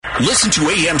Listen to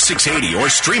AM 680 or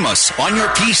stream us on your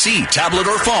PC, tablet,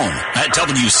 or phone at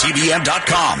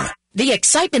WCBM.com. The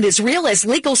excitement is real as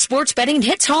legal sports betting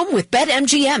hits home with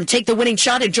BetMGM. Take the winning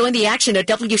shot and join the action at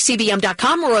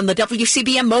WCBM.com or on the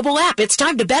WCBM mobile app. It's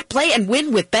time to bet, play, and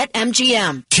win with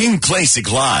BetMGM. King Klacik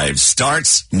Live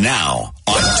starts now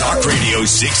on Talk Radio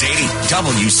 680,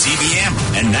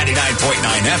 WCBM, and 99.9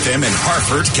 FM in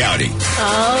Harford County.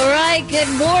 All right, good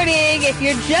morning. If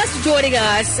you're just joining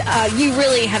us, you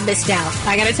really have missed out.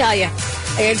 I got to tell you.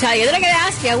 Then I got to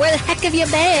ask you, where the heck have you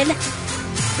been?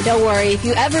 Don't worry. If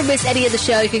you ever miss any of the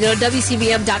show, you can go to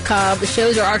WCBM.com. The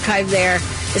shows are archived there.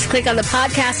 Just click on the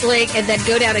podcast link and then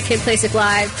go down to King Klacik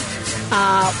Live.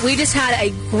 We just had a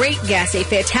great guest, a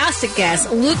fantastic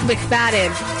guest, Luke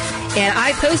McFadden. And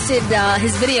I posted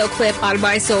his video clip on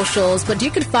my socials, but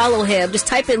you can follow him. Just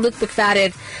type in Luke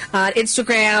McFadden on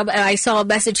Instagram. And I saw a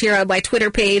message here on my Twitter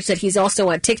page that he's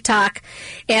also on TikTok.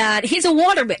 And he's a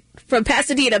waterman from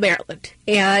Pasadena, Maryland.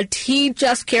 And he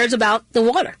just cares about the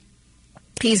water.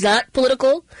 He's not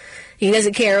political. He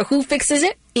doesn't care who fixes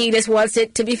it. He just wants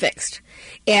it to be fixed.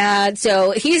 And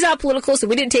so he's not political, so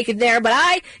we didn't take it there.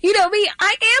 But you know me,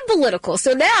 I am political.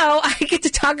 So now I get to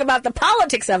talk about the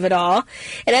politics of it all.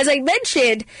 And as I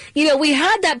mentioned, we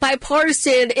had that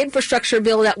bipartisan infrastructure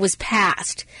bill that was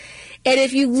passed. And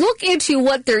if you look into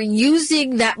what they're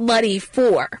using that money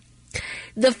for,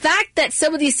 the fact that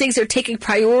some of these things are taking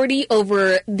priority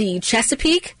over the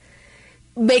Chesapeake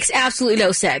makes absolutely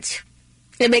no sense.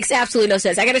 It makes absolutely no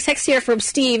sense. I got a text here from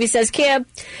Steve. He says, Cam,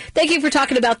 thank you for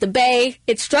talking about the Bay.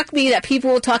 It struck me that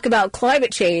people will talk about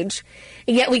climate change,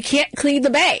 and yet we can't clean the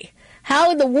Bay.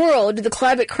 How in the world do the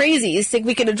climate crazies think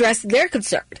we can address their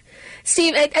concern?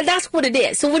 Steve, and that's what it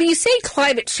is. So when you say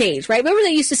climate change, right, remember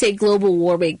they used to say global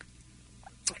warming?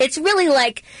 It's really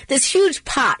like this huge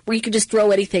pot where you can just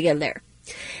throw anything in there.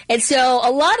 And so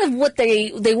a lot of what they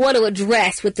want to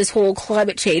address with this whole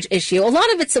climate change issue, a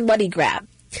lot of it's a money grab.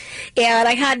 And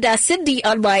I had Cindy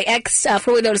on my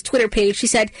formerly known as Twitter page. She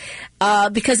said,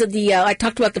 because of I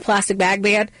talked about the plastic bag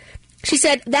ban. She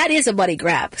said, that is a money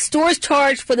grab. Stores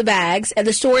charge for the bags, and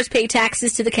the stores pay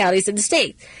taxes to the counties and the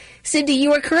state. Cindy,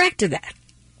 you are correct in that.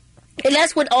 And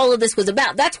that's what all of this was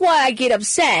about. That's why I get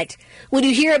upset when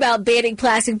you hear about banning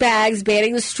plastic bags,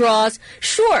 banning the straws.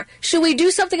 Sure. Should we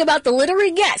do something about the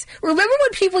littering? Yes. Remember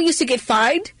when people used to get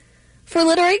fined for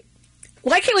littering?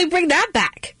 Why can't we bring that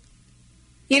back?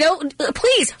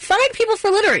 Please, fine people for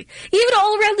littering. Even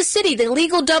all around the city, the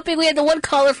illegal dumping. We had the one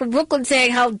caller from Brooklyn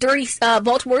saying how dirty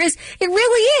Baltimore is. It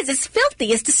really is. It's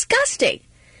filthy. It's disgusting.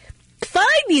 Fine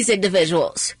these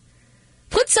individuals.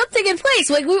 Put something in place.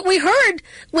 Like we heard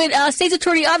when State's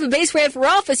Attorney Alvin Bass ran for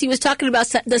office, he was talking about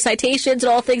the citations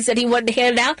and all things that he wanted to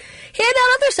hand out. Hand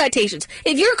out other citations.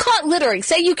 If you're caught littering,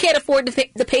 say you can't afford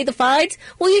to pay the fines,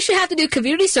 well, you should have to do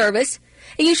community service,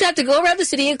 and you should have to go around the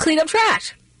city and clean up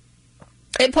trash.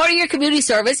 And part of your community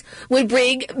service would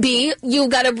you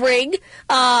got to bring,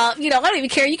 I don't even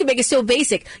care. You can make it so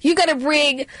basic. You got to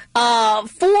bring 4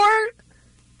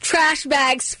 trash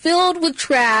bags filled with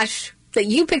trash that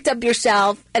you picked up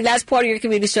yourself, and that's part of your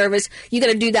community service. You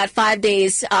got to do that 5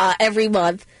 days every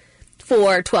month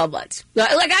for 12 months. Like,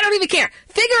 I don't even care.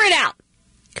 Figure it out.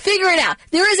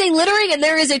 There is a littering and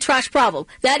there is a trash problem.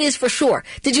 That is for sure.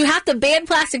 Did you have to ban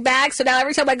plastic bags? So now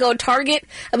every time I go to Target,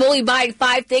 I'm only buying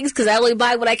 5 things because I only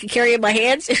buy what I can carry in my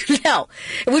hands? No.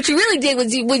 What you really did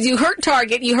was you hurt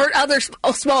Target, you hurt other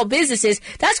small businesses.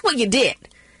 That's what you did.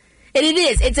 And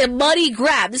it's a money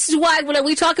grab. This is why when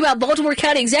we talk about Baltimore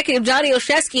County Executive Johnny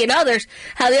Olszewski and others,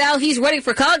 how now he's running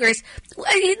for Congress.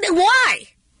 Why?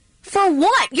 For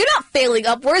what? You're not failing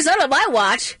upwards. Not on my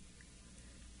watch.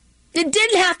 It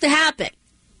didn't have to happen.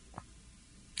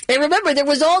 And remember, there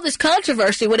was all this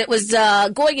controversy when it was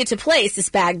going into place, this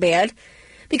bag ban,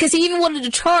 because he even wanted to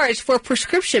charge for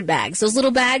prescription bags, those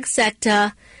little bags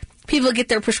that people get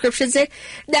their prescriptions in.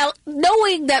 Now,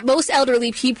 knowing that most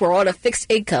elderly people are on a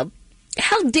fixed income,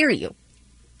 how dare you?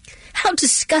 How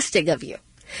disgusting of you.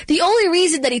 The only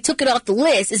reason that he took it off the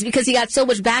list is because he got so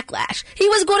much backlash. He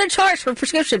was going to charge for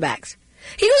prescription bags.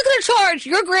 He was going to charge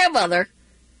your grandmother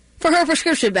for her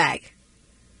prescription bag.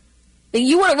 And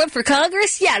you want to run for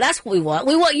Congress? Yeah, that's what we want.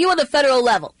 We want you on the federal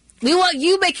level. We want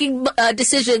you making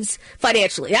decisions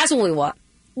financially. That's what we want.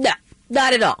 No,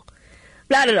 not at all.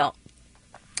 Not at all.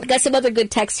 I got some other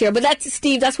good texts here, but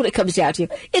Steve, that's what it comes down to.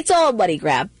 It's all a money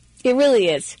grab. It really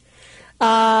is.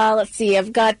 Let's see.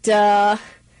 I've got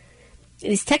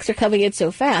These texts are coming in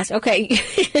so fast. Okay,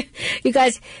 you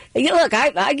guys, look,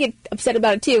 I get upset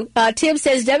about it too. Tim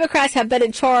says Democrats have been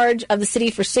in charge of the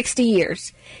city for 60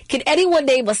 years. Can anyone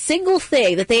name a single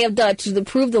thing that they have done to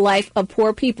improve the life of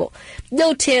poor people?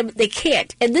 No, Tim, they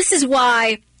can't. And this is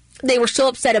why they were so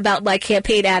upset about my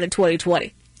campaign ad in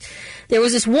 2020. There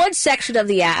was this one section of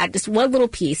the ad, just one little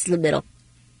piece in the middle.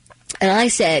 And I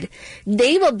said,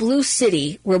 name a blue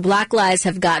city where black lives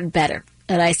have gotten better.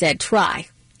 And I said, try.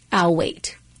 I'll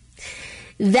wait.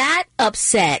 That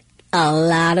upset a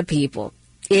lot of people.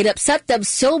 It upset them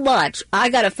so much, I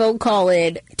got a phone call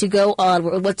in to go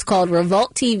on what's called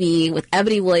Revolt TV with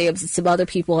Ebony Williams and some other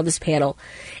people on this panel.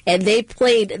 And they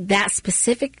played that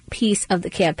specific piece of the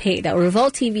campaign. Now,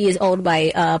 Revolt TV is owned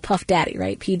by Puff Daddy,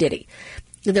 right? P. Diddy.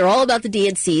 They're all about the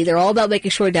DNC. They're all about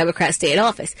making sure Democrats stay in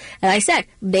office. And I said,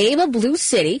 name a blue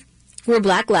city where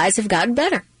black lives have gotten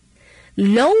better.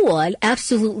 No one,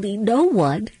 absolutely no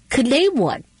one, could name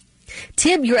one.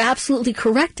 Tim, you're absolutely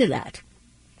correct in that.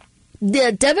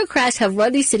 The Democrats have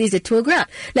run these cities into a ground.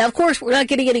 Now, of course, we're not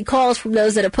getting any calls from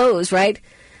those that oppose, right?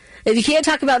 If you can't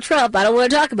talk about Trump, I don't want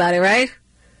to talk about it, right?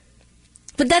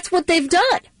 But that's what they've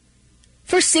done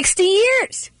for 60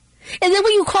 years. And then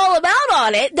when you call them out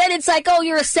on it, then it's like, oh,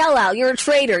 you're a sellout, you're a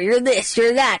traitor, you're this,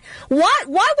 you're that. Why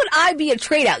would I be a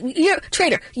traitor? You're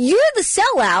the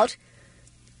sellout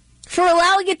for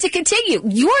allowing it to continue.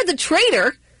 You're the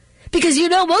traitor because you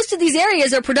know most of these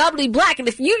areas are predominantly black. And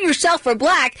if you yourself are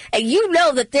black and you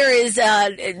know that there is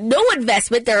no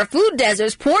investment, there are food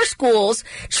deserts, poor schools,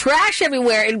 trash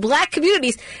everywhere in black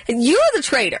communities, and you're the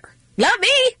traitor, not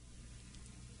me.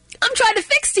 I'm trying to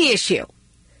fix the issue.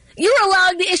 You're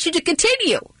allowing the issue to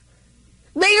continue.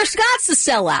 Mayor Scott's the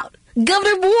sellout.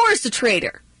 Governor Moore's the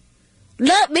traitor,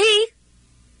 not me.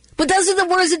 But those are the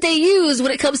words that they use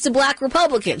when it comes to black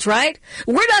Republicans, right?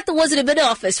 We're not the ones that have been in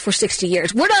office for 60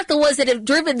 years. We're not the ones that have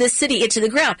driven this city into the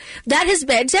ground. That has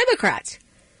been Democrats.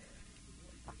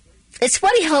 It's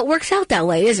funny how it works out that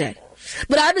way, isn't it?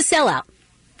 But I'm the sellout.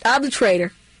 I'm the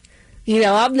traitor. You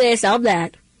know, I'm this, I'm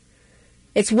that.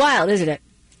 It's wild, isn't it?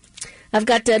 I've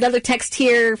got another text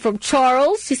here from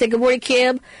Charles. He said, good morning,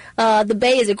 Kim. The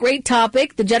Bay is a great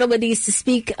topic. The gentleman needs to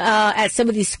speak at some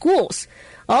of these schools.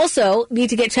 Also, need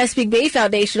to get Chesapeake Bay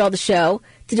Foundation on the show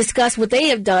to discuss what they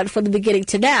have done from the beginning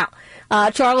to now.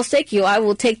 Charles, thank you. I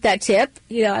will take that tip.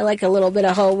 You know, I like a little bit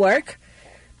of homework.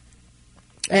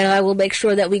 And I will make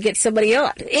sure that we get somebody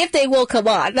on, if they will come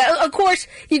on. Now, of course,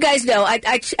 you guys know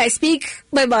I speak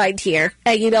my mind here.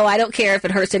 And, you know, I don't care if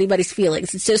it hurts anybody's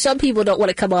feelings. And so some people don't want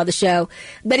to come on the show.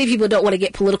 Many people don't want to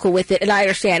get political with it, and I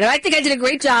understand. And I think I did a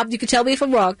great job. You can tell me if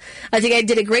I'm wrong. I think I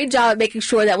did a great job at making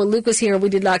sure that when Luke was here, we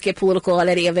did not get political on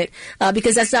any of it,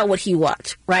 because that's not what he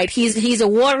wants, right? He's a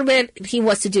waterman. He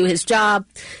wants to do his job.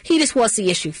 He just wants the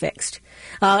issue fixed.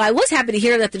 I was happy to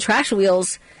hear that the trash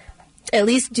wheels at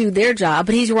least do their job,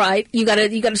 but he's right. You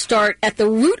gotta start at the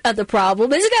root of the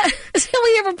problem. Isn't that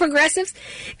we ever progressives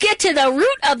get to the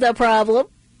root of the problem?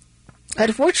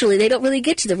 Unfortunately, they don't really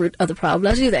get to the root of the problem,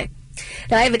 now do they?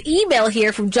 Now, I have an email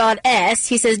here from John S.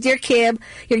 He says, Dear Kim,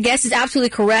 your guess is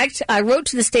absolutely correct. I wrote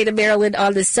to the state of Maryland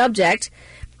on this subject.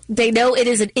 They know it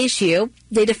is an issue.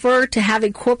 They defer to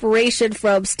having cooperation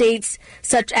from states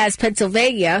such as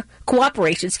Pennsylvania,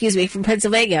 from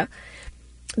Pennsylvania.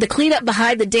 The cleanup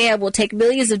behind the dam will take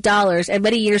millions of dollars and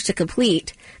many years to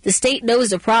complete. The state knows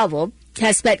the problem,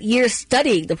 has spent years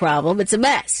studying the problem. It's a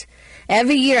mess.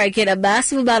 Every year I get a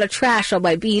massive amount of trash on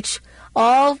my beach,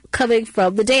 all coming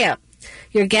from the dam.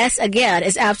 Your guess, again,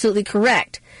 is absolutely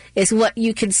correct. It's what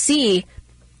you can see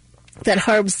that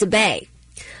harms the bay.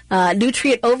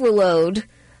 Nutrient overload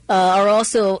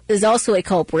is also a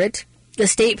culprit. The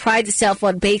state prides itself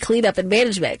on bay cleanup and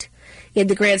management. In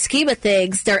the grand scheme of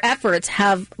things, their efforts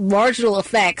have marginal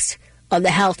effects on the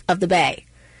health of the bay.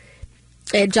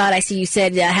 And John, I see you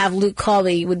said have Luke call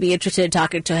me. Would be interested in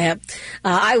talking to him.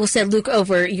 I will send Luke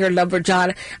over your number,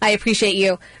 John. I appreciate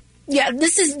you. Yeah,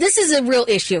 this is a real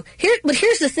issue. But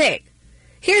here's the thing.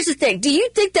 Do you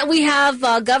think that we have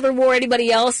Governor Moore or anybody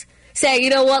else saying, you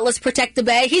know what, let's protect the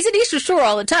bay? He's in Eastern Shore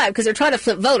all the time because they're trying to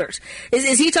flip voters.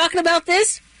 Is he talking about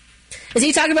this? Is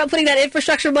he talking about putting that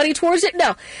infrastructure money towards it?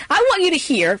 No. I want you to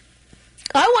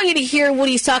hear what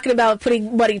he's talking about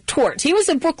putting money towards. He was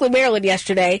in Brooklyn, Maryland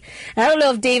yesterday. I don't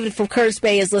know if David from Curtis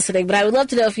Bay is listening, but I would love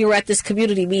to know if you were at this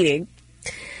community meeting.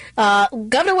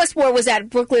 Governor Westmore was at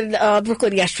Brooklyn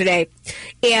yesterday,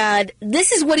 and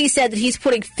this is what he said that he's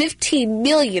putting $15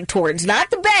 million towards. Not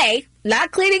the bay,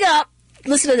 not cleaning up.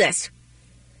 Listen to this.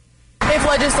 If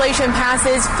legislation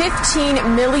passes,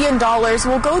 $15 million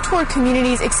will go toward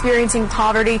communities experiencing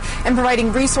poverty and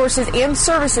providing resources and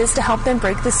services to help them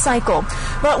break the cycle.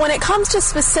 But when it comes to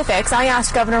specifics, I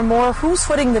asked Governor Moore who's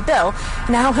footing the bill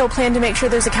and how he'll plan to make sure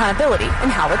there's accountability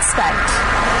and how it's spent.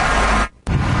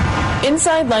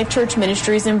 Inside Life Church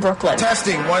Ministries in Brooklyn.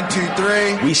 Testing, 1, 2,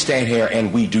 3. We stand here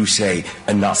and we do say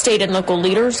enough. State and local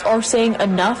leaders are saying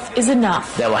enough is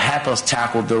enough. That will help us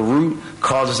tackle the root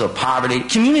causes of poverty.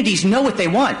 Communities know what they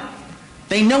want.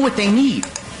 They know what they need.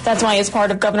 That's why, as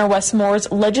part of Governor Wes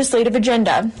Moore's legislative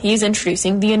agenda, he's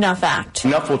introducing the Enough Act.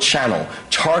 Enough will channel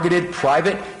targeted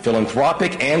private,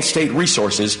 philanthropic, and state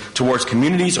resources towards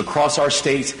communities across our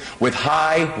states with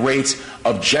high rates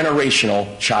of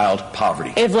generational child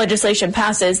poverty. If legislation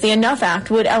passes, the Enough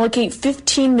Act would allocate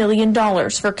 $15 million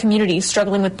for communities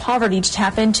struggling with poverty to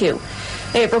tap into.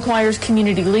 It requires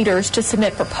community leaders to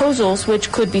submit proposals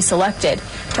which could be selected,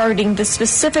 targeting the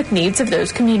specific needs of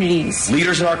those communities.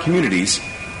 Leaders in our communities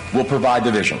will provide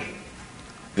the vision.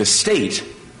 The state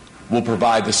will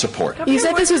provide the support. You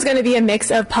said this was going to be a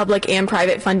mix of public and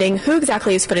private funding. Who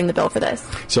exactly is footing the bill for this?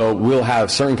 So we'll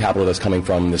have certain capital that's coming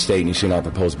from the state, and you see in our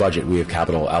proposed budget we have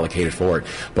capital allocated for it.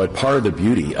 But part of the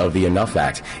beauty of the Enough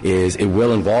Act is it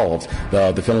will involve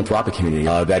the philanthropic community.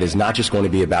 That is not just going to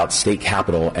be about state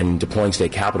capital and deploying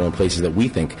state capital in places that we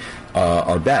think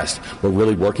are best. We're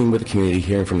really working with the community,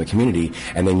 hearing from the community,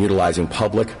 and then utilizing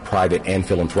public, private, and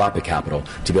philanthropic capital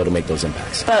to be able to make those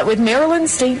impacts. But with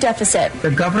Maryland's state deficit,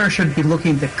 The governor should be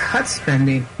looking to cut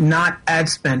spending, not add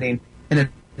spending, in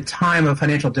a time of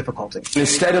financial difficulty.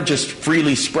 Instead of just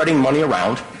freely spreading money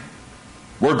around,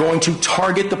 we're going to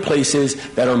target the places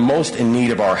that are most in need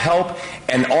of our help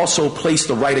and also place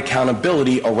the right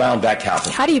accountability around that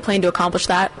capital. how do you plan to accomplish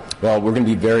that? Well, we're going to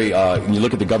be very, when you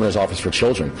look at the Governor's Office for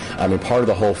Children, I mean, part of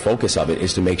the whole focus of it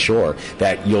is to make sure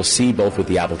that you'll see both with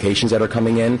the applications that are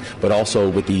coming in, but also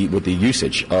with the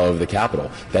usage of the capital,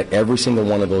 that every single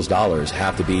one of those dollars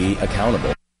have to be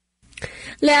accountable.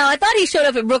 Now, I thought he showed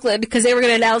up in Brooklyn because they were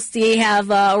going to announce they have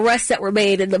arrests that were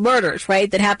made in the murders, right,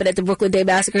 that happened at the Brooklyn Day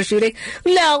Massacre shooting.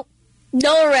 No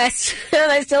arrests.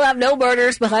 They still have no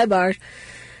murders behind bars,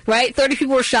 right? 30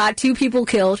 people were shot, 2 people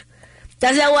killed.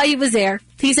 That's not why he was there.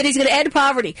 He said he's going to end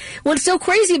poverty. What's so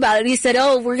crazy about it, he said,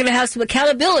 we're going to have some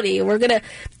accountability, and we're going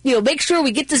to, make sure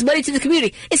we get this money to the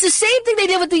community. It's the same thing they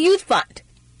did with the youth fund.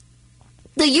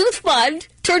 The youth fund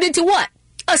turned into what?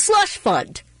 A slush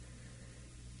fund.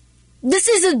 This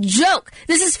is a joke.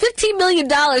 This is $15 million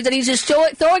that he's just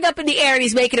throwing up in the air and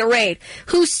he's making it rain.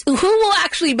 Who will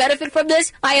actually benefit from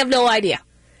this? I have no idea.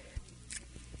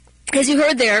 As you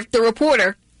heard there, the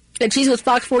reporter, and she's with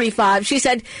Fox 45, she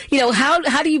said,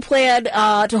 how do you plan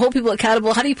to hold people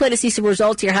accountable? How do you plan to see some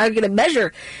results here? How are you going to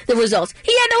measure the results?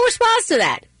 He had no response to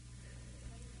that.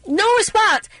 No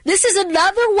response. This is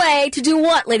another way to do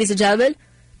what, ladies and gentlemen?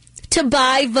 To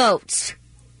buy votes.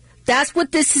 That's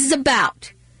what this is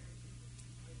about.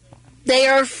 They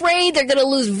are afraid they're going to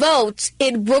lose votes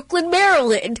in Brooklyn,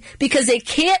 Maryland, because they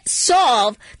can't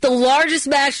solve the largest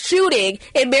mass shooting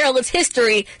in Maryland's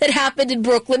history that happened in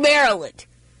Brooklyn, Maryland.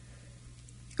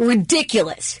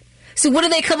 Ridiculous. So what do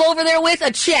they come over there with?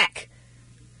 A check.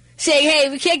 Saying, hey,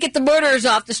 we can't get the murderers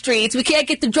off the streets, we can't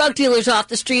get the drug dealers off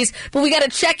the streets, but we got a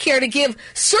check here to give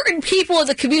certain people in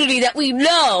the community that we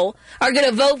know are going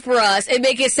to vote for us and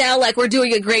make it sound like we're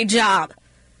doing a great job.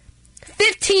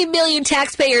 15 million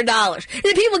taxpayer dollars. And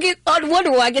then people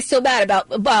wonder why I get so mad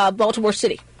about Baltimore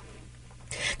City.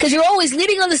 Because you're always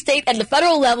leaning on the state and the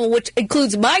federal level, which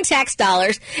includes my tax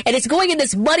dollars, and it's going in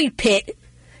this money pit,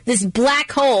 this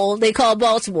black hole they call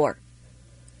Baltimore.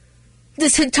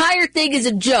 This entire thing is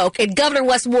a joke, and Governor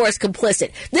Wes Moore is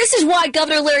complicit. This is why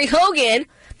Governor Larry Hogan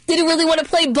didn't really want to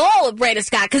play ball with Brandon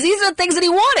Scott, because these are the things that he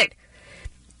wanted.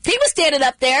 He was standing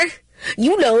up there.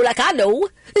 Like I know,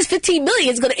 this $15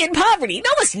 million is going to end poverty. No,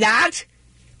 it's not.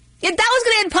 If that was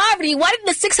going to end poverty, why didn't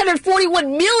the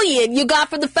 $641 million you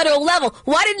got from the federal level,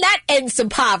 why didn't that end some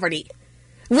poverty?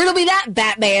 Riddle me that,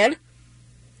 Batman.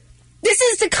 This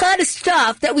is the kind of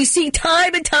stuff that we see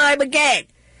time and time again.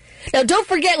 Now, don't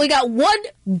forget, we got $1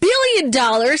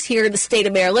 billion here in the state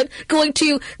of Maryland going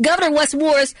to Governor Wes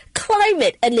Moore's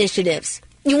climate initiatives.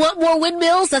 You want more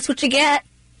windmills? That's what you get.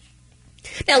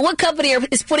 Now, what company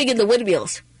is putting in the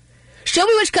windmills? Show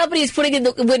me which company is putting in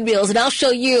the windmills, and I'll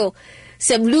show you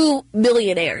some new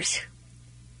millionaires.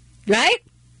 Right?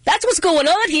 That's what's going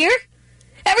on here.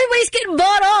 Everybody's getting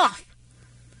bought off.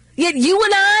 Yet you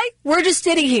and I, we're just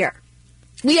sitting here.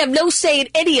 We have no say in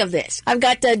any of this. I've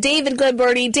got Dave and Glen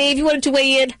Burnie. Dave, you wanted to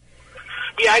weigh in?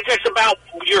 Yeah, just about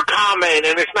your comment,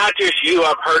 and it's not just you.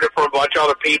 I've heard it from a bunch of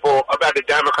other people about the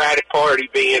Democratic Party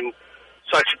being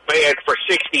such bad for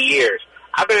 60 years.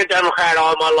 I've been a Democrat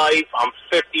all my life. I'm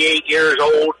 58 years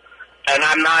old, and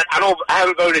I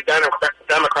haven't voted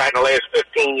Democrat in the last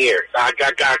 15 years. I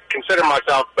consider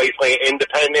myself basically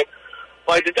independent.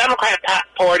 But the Democrat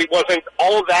Party wasn't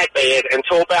all that bad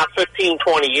until about 15,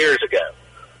 20 years ago.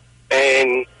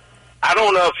 And I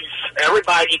don't know if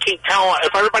you keep telling,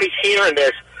 if everybody's hearing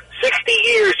this, 60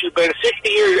 years,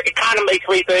 it kind of makes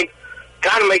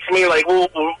me like, well,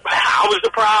 how was the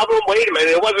problem? Wait a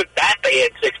minute, it wasn't that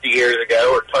bad 60 years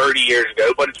ago or 30 years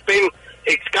ago, but it's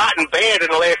gotten bad in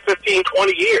the last 15,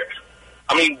 20 years.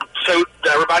 I mean, so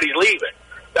everybody's leaving.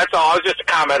 That's all. It was just a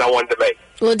comment I wanted to make.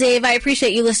 Well, Dave, I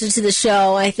appreciate you listening to the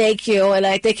show. I thank you, and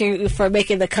I thank you for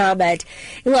making the comment.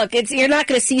 Look, you're not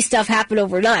going to see stuff happen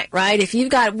overnight, right? If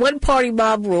you've got one-party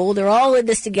mob rule, they're all in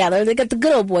this together. They got the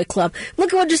good old boy club.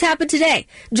 Look at what just happened today.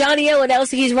 Johnny O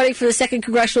announced he's running for the 2nd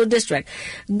Congressional District.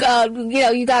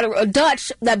 You got a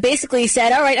Dutch that basically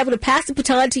said, all right, I'm going to pass the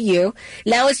baton to you.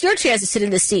 Now it's your chance to sit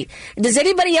in the seat. Does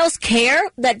anybody else care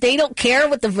that they don't care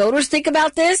what the voters think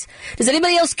about this? Does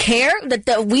anybody else care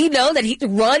that we know that he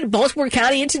run Baltimore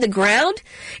County into the ground,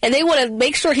 and they want to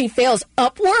make sure he fails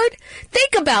upward?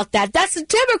 Think about that. That's the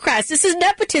Democrats. This is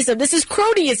nepotism. This is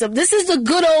cronyism. This is the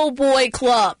good old boy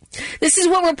club. This is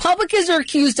what Republicans are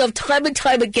accused of time and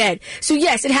time again. So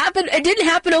yes, it happened. It didn't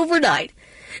happen overnight,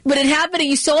 but it happened, and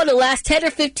you saw in the last 10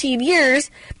 or 15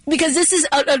 years, because this is,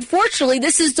 unfortunately,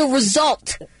 this is the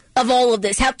result of all of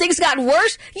this. Have things gotten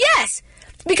worse? Yes,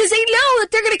 because they know that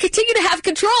they're going to continue to have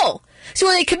control. So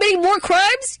are they committing more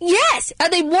crimes? Yes. Are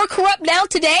they more corrupt now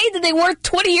today than they were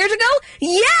 20 years ago?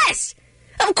 Yes.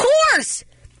 Of course.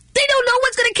 They don't know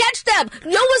what's going to catch them.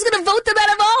 No one's going to vote them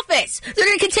out of office. They're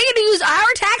going to continue to use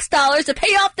our tax dollars to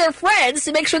pay off their friends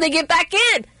to make sure they get back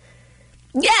in.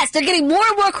 Yes, they're getting more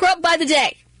and more corrupt by the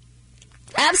day.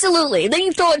 Absolutely. And then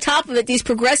you throw on top of it these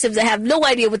progressives that have no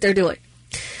idea what they're doing.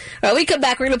 All right, we come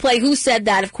back. We're going to play Who Said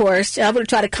That, of course. I'm going to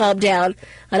try to calm down.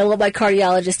 I don't want my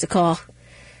cardiologist to call.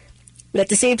 But at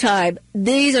the same time,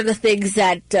 these are the things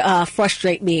that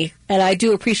frustrate me. And I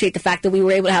do appreciate the fact that we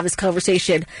were able to have this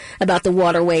conversation about the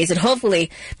waterways. And hopefully,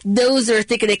 those that are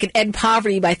thinking they can end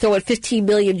poverty by throwing $15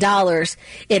 million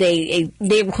in a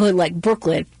neighborhood like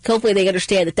Brooklyn, hopefully they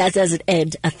understand that that doesn't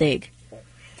end a thing.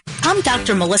 I'm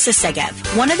Dr. Melissa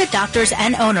Segev, one of the doctors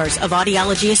and owners of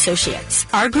Audiology Associates.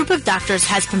 Our group of doctors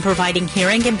has been providing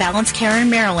hearing and balance care in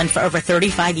Maryland for over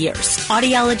 35 years.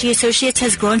 Audiology Associates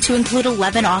has grown to include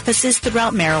 11 offices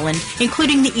throughout Maryland,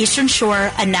 including the Eastern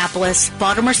Shore, Annapolis,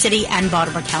 Baltimore City, and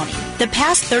Baltimore County. The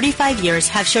past 35 years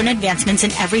have shown advancements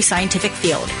in every scientific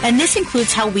field, and this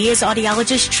includes how we as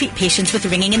audiologists treat patients with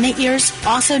ringing in the ears,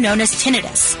 also known as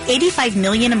tinnitus. 85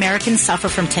 million Americans suffer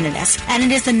from tinnitus, and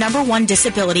it is the #1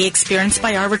 disability experienced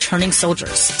by our returning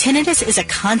soldiers. Tinnitus is a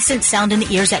constant sound in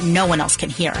the ears that no one else can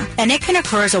hear, and it can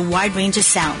occur as a wide range of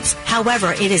sounds.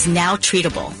 However, it is now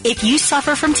treatable. If you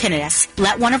suffer from tinnitus,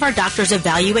 let one of our doctors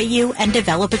evaluate you and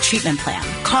develop a treatment plan.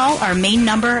 Call our main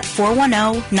number,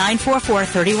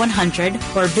 410-944-3100,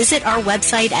 or visit our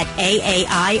website at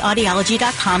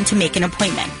aaiaudiology.com to make an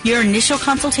appointment. Your initial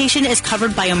consultation is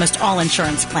covered by almost all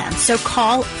insurance plans, so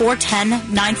call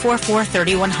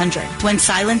 410-944-3100 when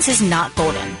silence is not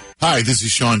golden. Hi, this is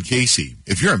Sean Casey.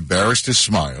 If you're embarrassed to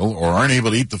smile or aren't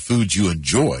able to eat the foods you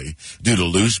enjoy due to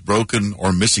loose, broken,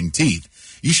 or missing teeth,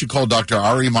 you should call Dr.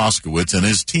 Ari Moskowitz and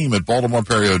his team at Baltimore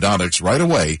Periodontics right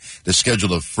away to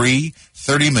schedule a free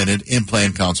 30-minute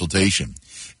implant consultation.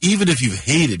 Even if you've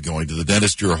hated going to the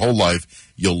dentist your whole life,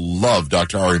 you'll love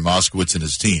Dr. Ari Moskowitz and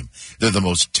his team. They're the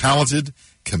most talented,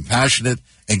 compassionate,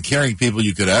 and caring people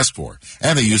you could ask for.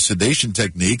 And they use sedation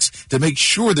techniques to make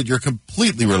sure that you're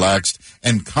completely relaxed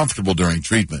and comfortable during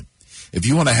treatment. If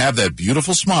you want to have that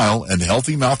beautiful smile and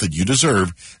healthy mouth that you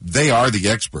deserve, they are the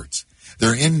experts.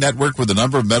 They're in network with a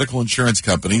number of medical insurance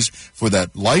companies for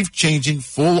that life-changing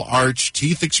full-arch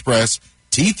Teeth Express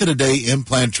teeth-in-a-day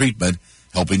implant treatment,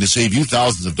 helping to save you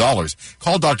thousands of dollars.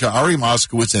 Call Dr. Ari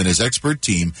Moskowitz and his expert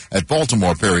team at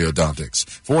Baltimore Periodontics,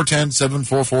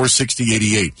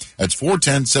 410-744-6088. That's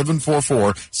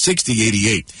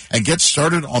 410-744-6088. And get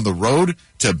started on the road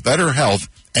to better health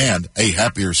and a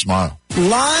happier smile.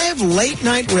 Live late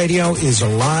night radio is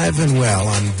alive and well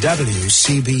on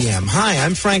WCBM. Hi,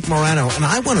 I'm Frank Morano, and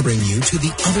I want to bring you to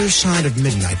the other side of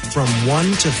midnight from 1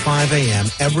 to 5 a.m.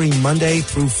 every Monday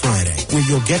through Friday, where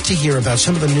you'll get to hear about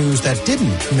some of the news that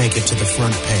didn't make it to the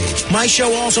front page. My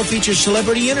show also features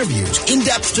celebrity interviews,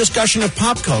 in-depth discussion of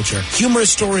pop culture, humorous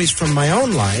stories from my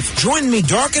own life. Join me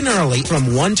dark and early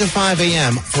from 1 to 5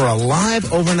 a.m. for a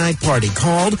live overnight party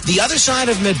called The Other Side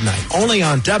of Midnight, only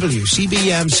on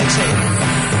WCBM 680.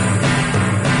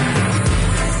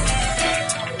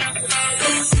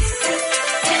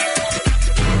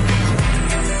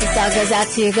 song goes out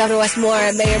to Governor Westmore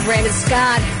and Mayor Brandon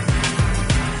Scott.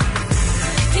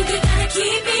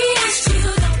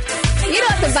 You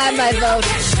don't have to buy my vote.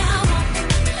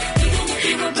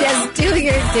 Just do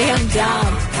your damn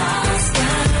job.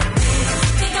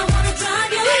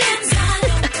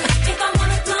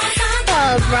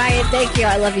 Oh, Brian, thank you.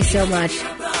 I love you so much.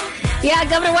 Yeah,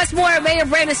 Governor Westmore, Mayor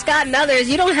Brandon Scott, and others,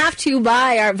 you don't have to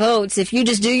buy our votes if you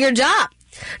just do your job.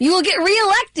 You will get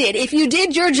reelected if you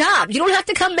did your job. You don't have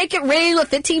to come make it rain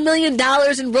with $15 million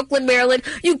in Brooklyn, Maryland.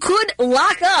 You could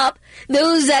lock up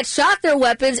those that shot their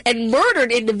weapons and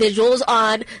murdered individuals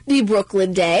on the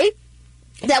Brooklyn Day.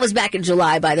 That was back in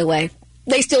July, by the way.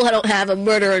 They still don't have a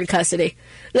murderer in custody.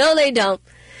 No, they don't.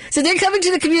 So they're coming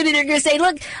to the community and they're going to say,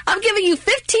 look, I'm giving you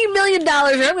 $15 million and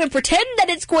I'm going to pretend that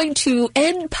it's going to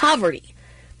end poverty.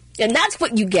 And that's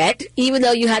what you get, even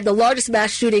though you had the largest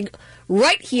mass shooting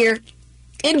right here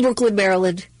in Brooklyn,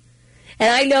 Maryland.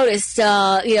 And I noticed,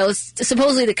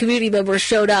 supposedly the community members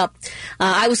showed up.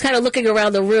 I was kind of looking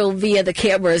around the room via the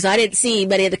cameras. I didn't see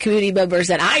many of the community members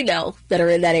that I know that are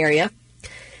in that area.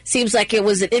 Seems like it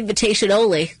was an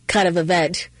invitation-only kind of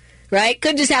event, right?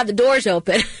 Couldn't just have the doors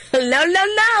open.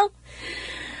 No.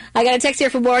 I got a text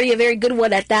here from Marty, a very good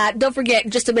one at that. Don't forget,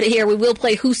 in just a minute here, we will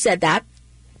play Who Said That.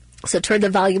 So turn the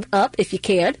volume up if you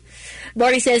can.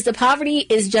 Marty says, the poverty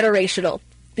is generational,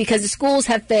 because the schools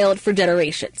have failed for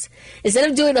generations. Instead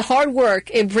of doing the hard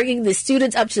work and bringing the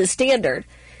students up to the standard,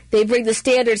 they bring the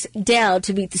standards down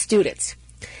to meet the students.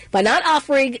 By not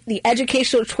offering the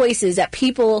educational choices that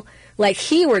people like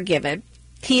he were given,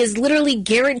 he is literally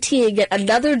guaranteeing yet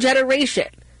another generation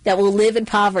that will live in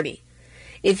poverty.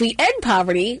 If we end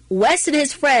poverty, West and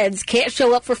his friends can't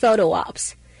show up for photo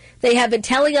ops. They have been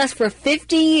telling us for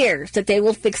 50 years that they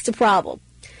will fix the problem.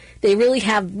 They really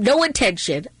have no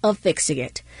intention of fixing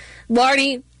it.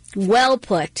 Marty, well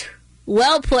put.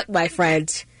 Well put, my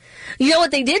friend. You know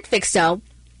what they did fix, though?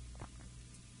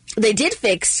 They did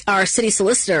fix our city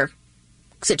solicitor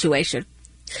situation.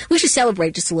 We should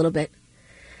celebrate just a little bit.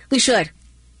 We should.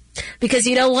 Because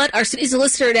you know what? Our city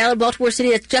solicitor now in Baltimore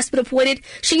City that's just been appointed,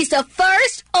 she's the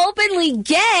first openly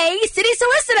gay city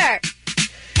solicitor.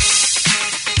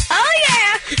 Oh,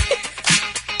 yeah.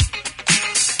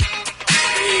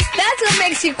 That's what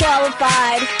makes you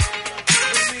qualified.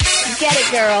 Get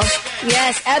it, girl.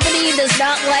 Yes, Ebony does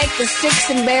not like the sticks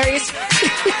and berries.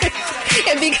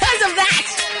 And because of that,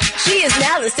 she is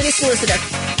now the city solicitor.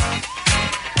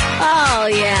 Oh,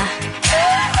 yeah.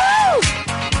 Woo-hoo!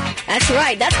 That's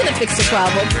right. That's going to fix the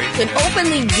problem. An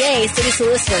openly gay city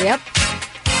solicitor. Yep.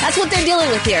 That's what they're dealing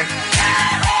with here.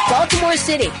 Baltimore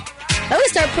City. I'm going to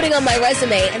start putting on my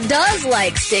resume. Does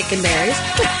like stick and berries.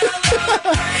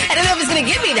 I don't know if it's going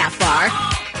to get me that far.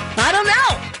 I don't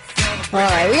know. All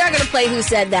right, we are going to play Who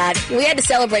Said That. We had to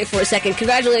celebrate for a second.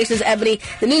 Congratulations, Ebony,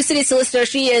 the new city solicitor.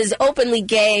 She is openly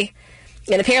gay,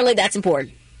 and apparently that's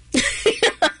important.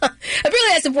 Apparently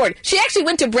that's important. She actually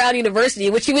went to Brown University,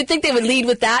 which you would think they would lead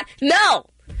with that. No.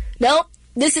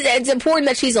 It's important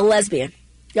that she's a lesbian.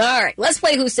 All right, let's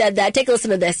play Who Said That. Take a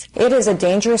listen to this. It is a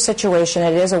dangerous situation.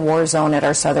 It is a war zone at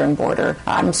our southern border.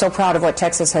 I'm so proud of what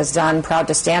Texas has done, proud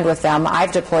to stand with them.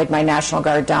 I've deployed my National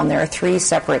Guard down there 3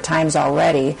 separate times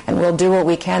already, and we'll do what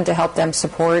we can to help them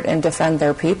support and defend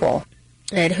their people.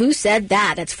 And who said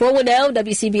that? That's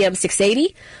 410-WCBM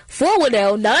 680,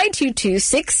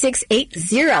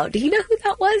 410-922-6680. Do you know who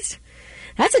that was?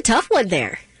 That's a tough one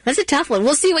there. That's a tough one.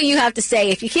 We'll see what you have to say.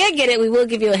 If you can't get it, we will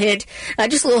give you a hint.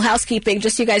 Just a little housekeeping,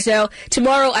 just so you guys know.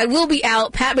 Tomorrow, I will be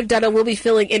out. Pat McDonough will be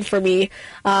filling in for me.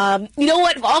 You know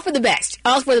what? All for the best.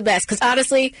 All for the best. Because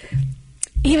honestly,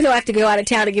 even though I have to go out of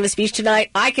town to give a speech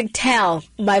tonight, I can tell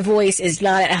my voice is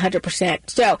not at 100%.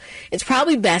 So it's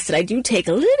probably best that I do take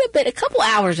a couple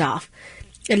hours off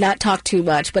and not talk too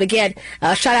much. But again,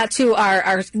 shout out to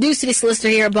our new city solicitor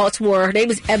here in Baltimore. Her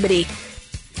name is Ebony.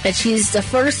 And she's the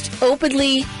first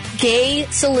openly gay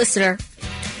solicitor.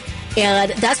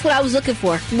 And that's what I was looking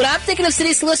for. When I'm thinking of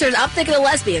city solicitors, I'm thinking of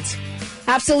lesbians.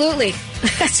 Absolutely.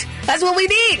 That's what we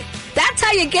need. That's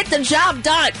how you get the job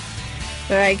done.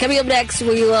 All right, coming up next,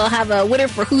 we will have a winner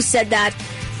for Who Said That.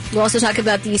 We'll also talk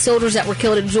about the soldiers that were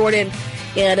killed in Jordan.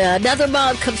 And another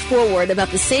mom comes forward about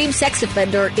the same sex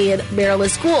offender in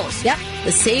Maryland schools. Yep,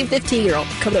 the same 15-year-old.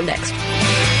 Coming up next.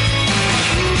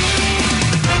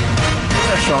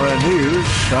 SRN News,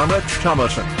 I'm Rich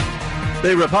Thomason.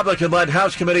 The Republican-led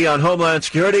House Committee on Homeland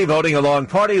Security voting along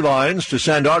party lines to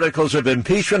send articles of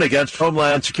impeachment against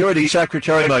Homeland Security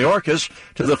Secretary Mayorkas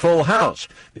to the full House.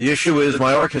 The issue is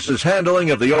Mayorkas'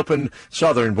 handling of the open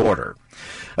southern border.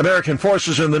 American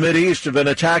forces in the Mideast have been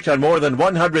attacked on more than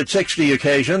 160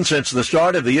 occasions since the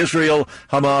start of the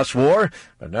Israel-Hamas war.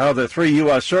 But now the 3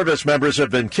 U.S. service members have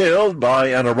been killed by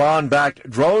an Iran-backed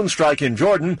drone strike in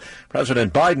Jordan.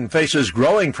 President Biden faces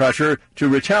growing pressure to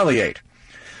retaliate.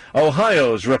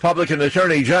 Ohio's Republican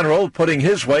Attorney General putting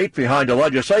his weight behind a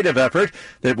legislative effort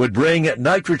that would bring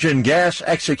nitrogen gas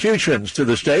executions to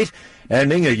the state,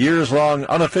 ending a years-long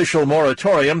unofficial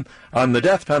moratorium on the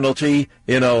death penalty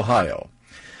in Ohio.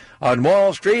 On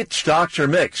Wall Street, stocks are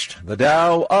mixed. The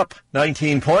Dow up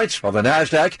 19 points, while the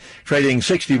Nasdaq trading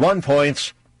 61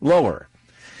 points lower.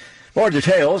 More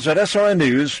details at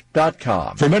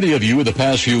srnnews.com. For many of you, the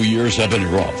past few years have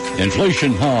been rough.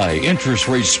 Inflation high, interest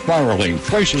rates spiraling,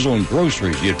 prices on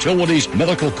groceries, utilities,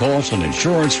 medical costs, and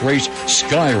insurance rates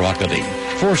skyrocketing,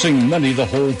 forcing many to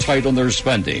hold tight on their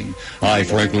spending. Hi,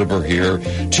 Frank Lieber here.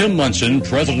 Tim Munson,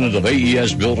 president of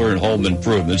AES Builder and Home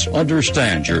Improvements,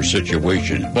 understands your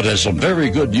situation, but has some very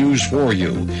good news for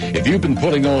you. If you've been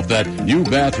putting off that new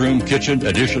bathroom, kitchen,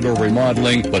 addition, or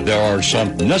remodeling, but there are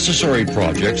some necessary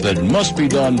projects that must be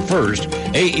done first,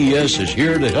 AES is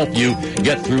here to help you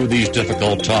get through these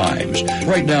difficult times.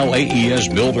 Right now, AES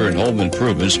Builder and Home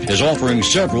Improvements is offering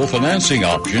several financing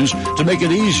options to make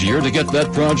it easier to get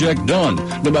that project done,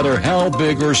 no matter how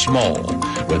big or small.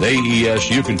 With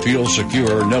AES, you can feel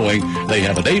secure knowing they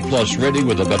have an A+ rating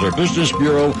with the Better Business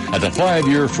Bureau and a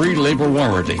 5-year free labor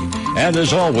warranty. And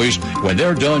as always, when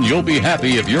they're done, you'll be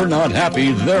happy. If you're not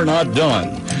happy, they're not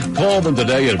done. Call them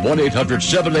today at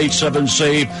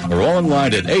 1-800-787-SAVE or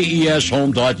online at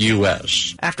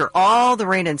aeshome.us. After all the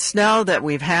rain and snow that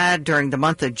we've had during the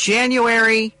month of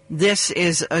January, this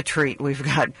is a treat. We've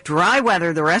got dry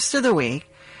weather the rest of the week,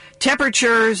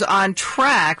 temperatures on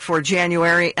track for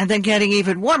January, and then getting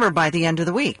even warmer by the end of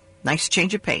the week. Nice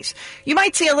change of pace. You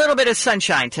might see a little bit of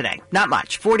sunshine today. Not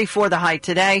much. 44 the high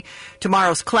today.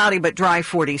 Tomorrow's cloudy but dry,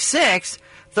 46.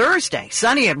 Thursday,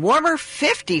 sunny and warmer,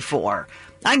 54.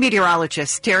 I'm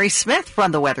meteorologist Terry Smith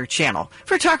from the Weather Channel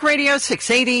for Talk Radio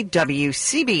 680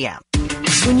 WCBM.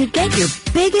 When you get your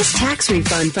biggest tax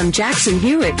refund from Jackson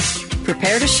Hewitt,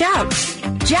 prepare to shout,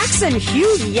 "Jackson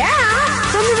Hewitt, yeah!"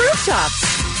 from the rooftops.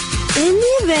 In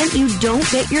the event you don't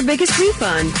get your biggest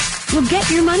refund, you'll get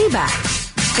your money back.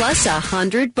 Plus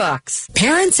 $100.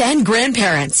 Parents and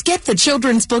grandparents, get the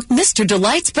children's book Mr.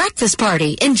 Delight's Breakfast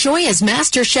Party. Enjoy as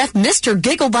Master Chef Mr.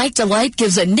 Gigglebite Delight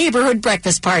gives a neighborhood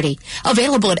breakfast party.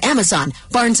 Available at Amazon,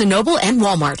 Barnes & Noble, and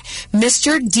Walmart.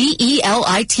 Mr.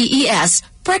 DELITES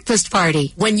Breakfast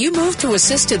Party. When you move to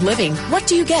assisted living, what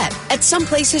do you get? At some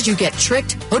places you get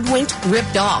tricked, hoodwinked,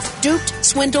 ripped off, duped,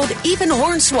 swindled, even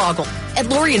hornswoggled. At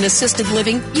Lorien Assisted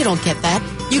Living, you don't get that.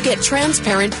 You get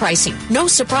transparent pricing, no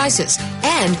surprises,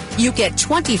 and you get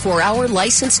 24-hour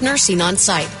licensed nursing on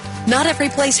site. Not every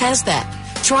place has that.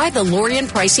 Try the Lorien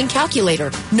Pricing Calculator.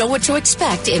 Know what to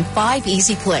expect in 5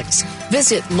 easy clicks.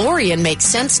 Visit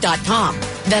LorienMakesSense.com.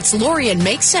 That's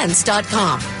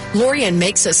LorienMakesSense.com. Lorien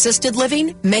makes assisted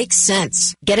living make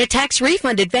sense. Get a tax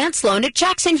refund advance loan at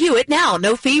Jackson Hewitt now.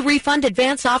 No fee refund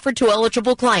advance offered to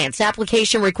eligible clients.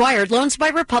 Application required. Loans by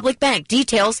Republic Bank.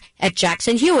 Details at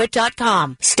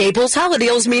jacksonhewitt.com. Staples Holiday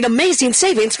Deals mean amazing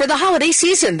savings for the holiday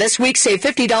season. This week, save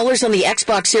 $50 on the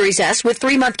Xbox Series S with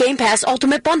 3-month Game Pass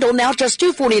Ultimate Bundle, now just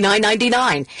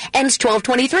 $249.99. Ends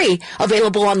 12/23.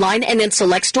 Available online and in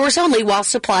select stores only while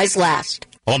supplies last.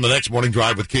 On the next morning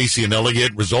drive with Casey and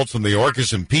Elliott, results from the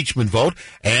Mayorkas impeachment vote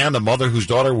and a mother whose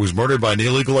daughter was murdered by an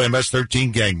illegal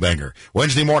MS-13 gangbanger.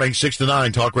 Wednesday morning, 6 to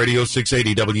 9, Talk Radio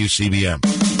 680 WCBM.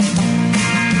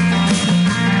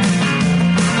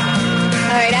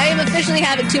 All right, I am officially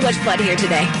having too much fun here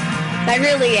today. I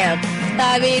really am.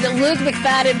 I mean, Luke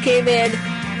McFadden came in,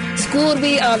 schooled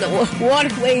me on the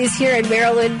waterways here in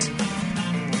Maryland.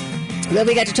 Then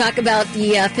we got to talk about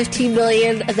the $15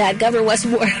 million that Governor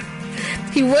Westmore...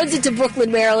 He runs into Brooklyn,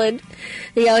 Maryland.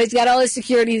 You know, he's got all his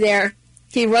security there.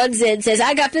 He runs in, says,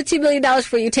 "I got $15 million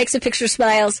for you," takes a picture,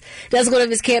 smiles, does one of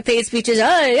his campaign speeches.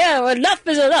 "Oh, yeah, well, enough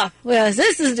is enough. Well,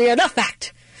 this is the enough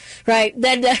act." Right?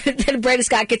 Then Brandon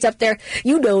Scott gets up there.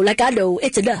 "You know, like I know,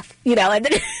 it's enough." You know, and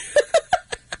then...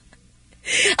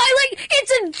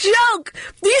 it's a joke.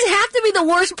 These have to be the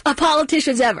worst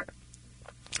politicians ever.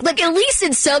 Like, at least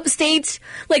in some states,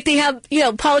 like, they have, you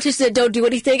know, politicians that don't do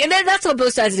anything, and then that's on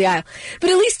both sides of the aisle. But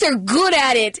at least they're good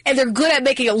at it, and they're good at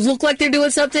making it look like they're doing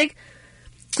something.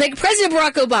 Like, President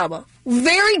Barack Obama,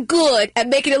 very good at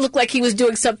making it look like he was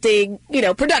doing something, you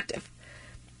know, productive.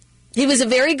 He was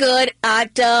very good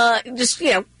at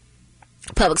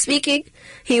public speaking.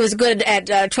 He was good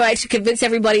at trying to convince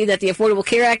everybody that the Affordable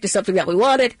Care Act is something that we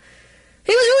wanted.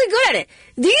 He was really good at it.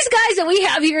 These guys that we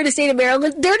have here in the state of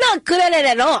Maryland, they're not good at it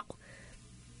at all.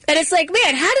 And it's like,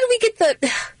 man, how did we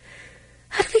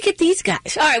get these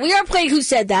guys? All right, we are playing Who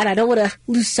Said That. I don't want to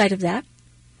lose sight of that.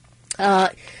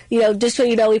 Just so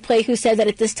you know, we play Who Said That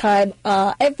at this time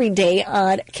every day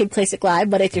on Klacik Live,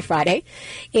 Monday through Friday.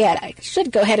 And I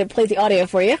should go ahead and play the audio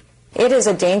for you. It is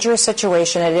a dangerous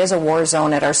situation. It is a war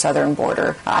zone at our southern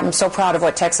border. I'm so proud of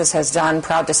what Texas has done,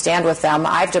 proud to stand with them.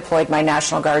 I've deployed my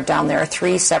National Guard down there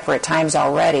 3 separate times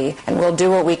already, and we'll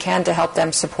do what we can to help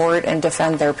them support and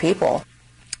defend their people.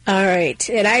 All right,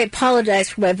 and I apologize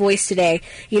for my voice today.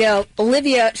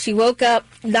 Olivia, she woke up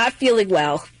not feeling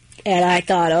well, and I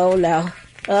thought, oh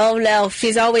no,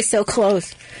 she's always so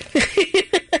close.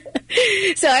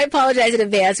 So I apologize in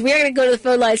advance. We are going to go to the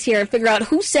phone lines here and figure out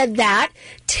who said that.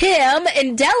 Tim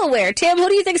in Delaware. Tim, who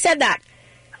do you think said that?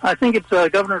 I think it's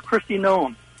Governor Kristi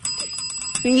Noem.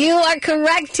 You are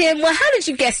correct, Tim. Well, how did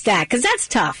you guess that? Because that's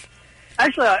tough.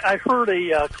 Actually, I heard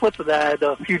a clip of that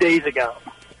a few days ago,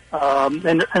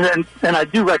 and I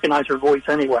do recognize her voice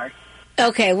anyway.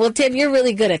 Okay, well, Tim, you're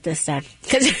really good at this then.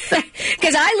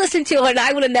 Because I listened to it and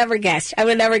I would have never guessed.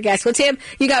 Well, Tim,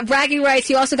 you got bragging rights.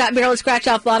 You also got Maryland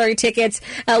Scratch-Off lottery tickets.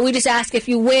 We just ask if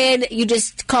you win, you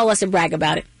just call us and brag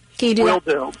about it. Can you do that?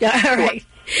 Will do. All right.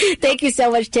 Thank you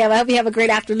so much, Tim. I hope you have a great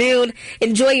afternoon.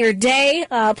 Enjoy your day.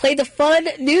 Play the fun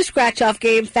new Scratch-Off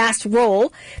game, Fast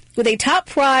Roll. With a top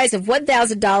prize of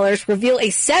 $1,000, reveal a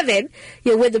 7,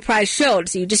 you'll win the prize shown.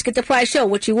 So you just get the prize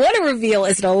shown. What you want to reveal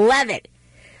is an 11.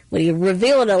 When you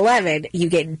reveal an 11, you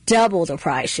get double the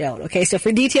prize shown. Okay, so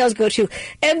for details, go to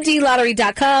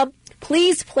mdlottery.com.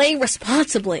 Please play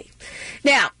responsibly.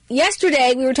 Now,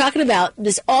 yesterday we were talking about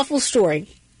this awful story,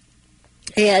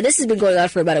 and this has been going on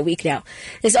for about a week now.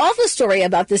 This awful story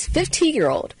about this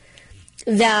 15-year-old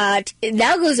that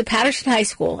now goes to Patterson High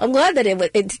School. I'm glad that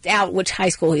it's out which high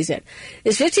school he's in.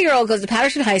 This 15-year-old goes to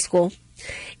Patterson High School,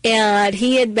 and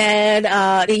he admitted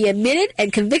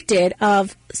and convicted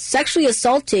of sexually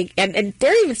assaulting, and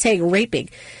they're even saying raping.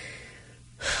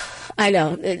 I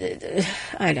know. A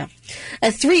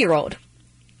 3-year-old.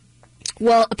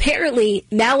 Well, apparently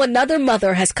now another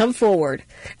mother has come forward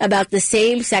about the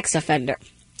same sex offender.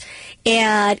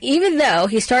 And even though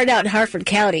he started out in Harford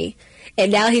County,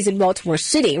 and now he's in Baltimore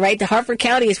City, right? The Harford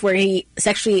County is where he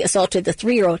sexually assaulted the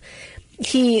 3-year-old.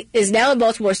 He is now in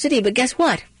Baltimore City, but guess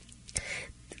what?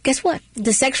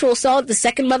 The sexual assault, the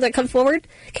second mother that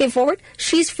came forward,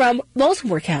 she's from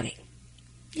Baltimore County.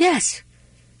 Yes.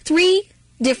 3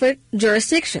 different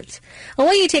jurisdictions. I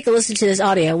want you to take a listen to this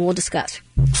audio and we'll discuss.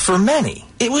 For many,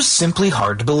 it was simply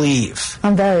hard to believe.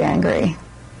 I'm very angry.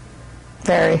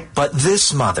 Very. But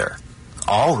this mother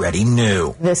already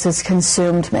knew. This has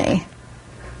consumed me.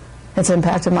 It's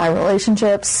impacted my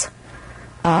relationships,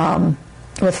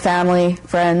 with family,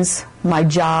 friends, my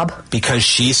job. Because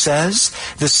she says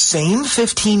the same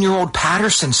 15-year-old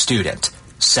Patterson student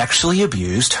sexually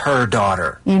abused her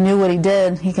daughter. You knew what he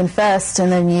did. He confessed,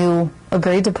 and then you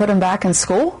agreed to put him back in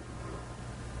school?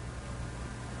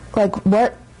 Like,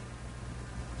 what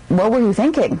were you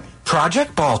thinking?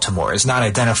 Project Baltimore is not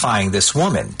identifying this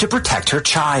woman to protect her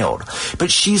child,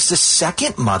 but she's the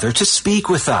second mother to speak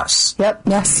with us. Yep,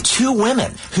 yes. 2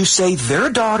 women who say their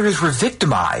daughters were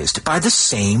victimized by the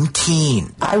same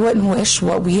teen. I wouldn't wish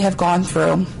what we have gone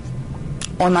through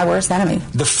on my worst enemy.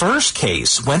 The first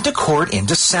case went to court in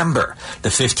December. The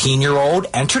 15-year-old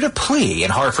entered a plea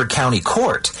in Harford County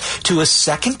Court to a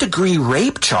second-degree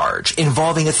rape charge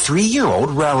involving a 3-year-old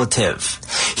relative.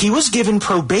 He was given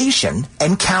probation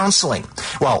and counseling,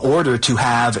 while ordered to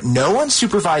have no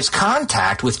unsupervised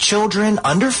contact with children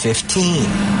under 15.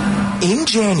 In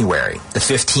January, the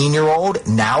 15-year-old,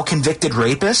 now convicted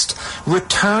rapist,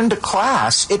 returned to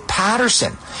class at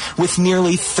Patterson with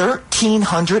nearly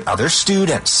 1,300 other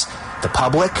students. The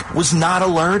public was not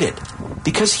alerted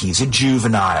because he's a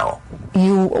juvenile.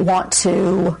 You want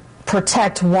to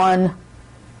protect one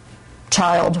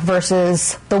child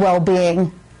versus the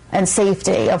well-being and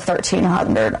safety of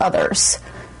 1,300 others.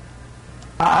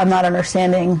 I'm not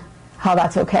understanding how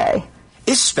that's okay.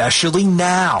 Especially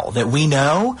now that we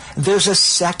know there's a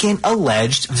second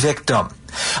alleged victim.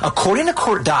 According to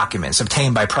court documents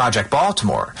obtained by Project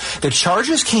Baltimore, the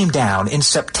charges came down in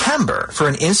September for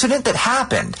an incident that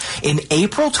happened in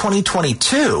April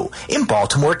 2022 in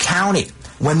Baltimore County,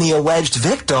 when the alleged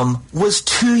victim was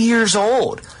 2 years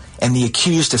old and the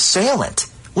accused assailant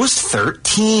was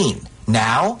 13.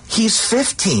 Now he's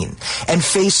 15 and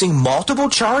facing multiple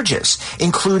charges,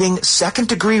 including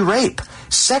second-degree rape,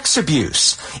 sex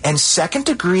abuse, and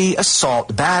second-degree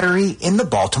assault battery in the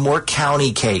Baltimore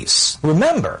County case.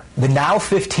 Remember, the now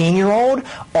 15-year-old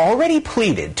already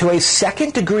pleaded to a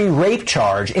second-degree rape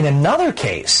charge in another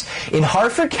case in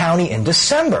Harford County in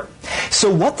December.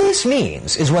 So what this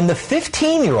means is when the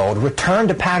 15-year-old returned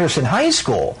to Patterson High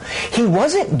School, he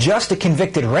wasn't just a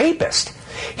convicted rapist.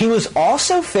 He was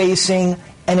also facing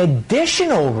an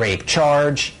additional rape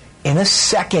charge in a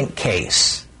second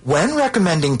case. When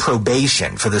recommending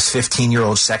probation for this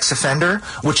 15-year-old sex offender,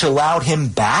 which allowed him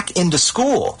back into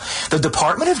school, the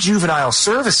Department of Juvenile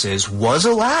Services was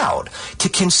allowed to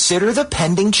consider the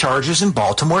pending charges in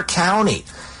Baltimore County.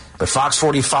 But Fox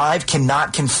 45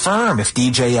 cannot confirm if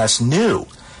DJS knew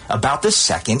about the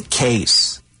second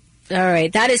case. All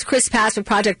right. That is Chris Pass from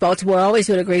Project Baltimore. Always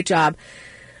doing a great job.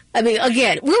 I mean,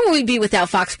 again, where would we be without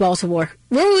Fox Baltimore?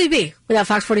 Where would we be without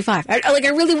Fox 45? I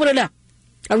really want to know.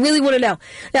 I really want to know.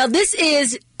 Now, this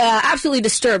is absolutely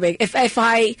disturbing. If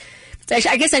I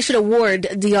guess I should have warned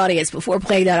the audience before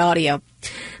playing that audio.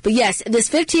 But yes, this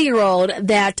 15-year-old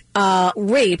that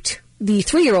raped the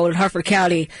 3-year-old in Harford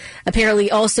County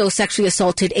apparently also sexually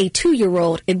assaulted a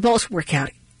 2-year-old in Baltimore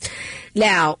County.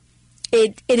 Now,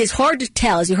 it is hard to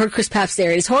tell, as you heard Chris Paps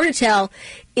there, it is hard to tell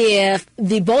if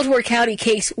the Baltimore County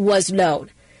case was known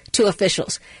to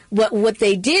officials. What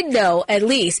they did know, at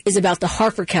least, is about the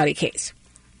Harford County case.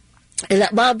 And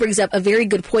that mom brings up a very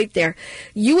good point there.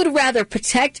 You would rather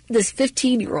protect this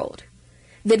 15-year-old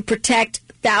than protect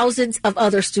thousands of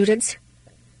other students?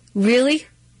 Really?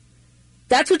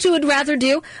 That's what you would rather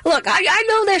do? Look, I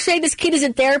know they're saying this kid is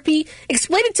in therapy.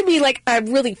 Explain it to me like I'm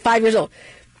really 5 years old.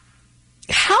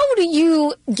 How do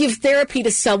you give therapy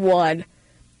to someone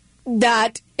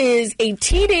that is a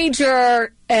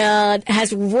teenager and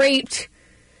has raped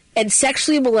and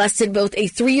sexually molested both a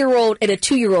 3-year-old and a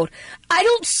 2-year-old? I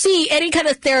don't see any kind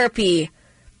of therapy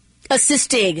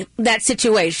assisting that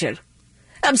situation.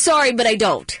 I'm sorry, but I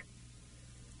don't.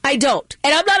 I don't.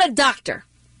 And I'm not a doctor.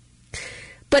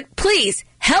 But please,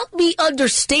 help me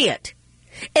understand.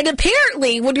 And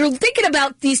apparently, when you're thinking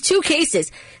about these two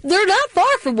cases, they're not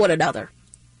far from one another.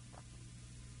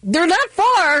 They're not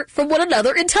far from one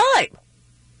another in time.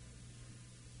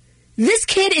 This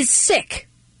kid is sick.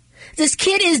 This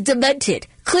kid is demented,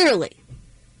 clearly.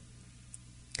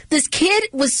 This kid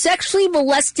was sexually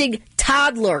molesting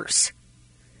toddlers.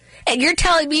 And you're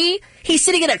telling me he's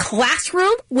sitting in a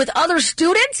classroom with other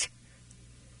students?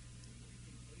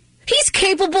 He's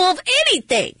capable of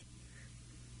anything.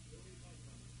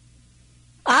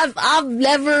 I'll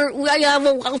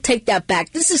take that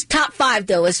back. This is top 5,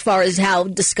 though, as far as how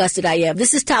disgusted I am.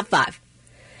 This is top 5.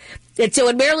 And so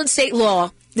in Maryland state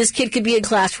law, this kid could be in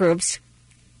classrooms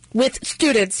with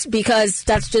students because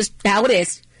that's just how it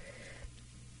is.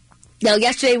 Now,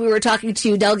 yesterday we were talking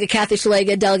to Delegate Kathy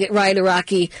Shalega, Delegate Ryan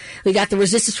Araki. We got the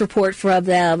resistance report from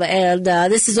them, and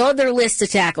this is on their list to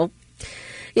tackle.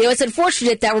 You know, it's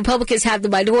unfortunate that Republicans have the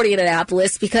minority in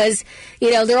Annapolis because,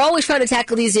 you know, they're always trying to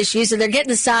tackle these issues and they're getting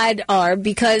the sidearm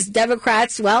because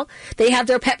Democrats, well, they have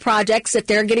their pet projects that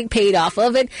they're getting paid off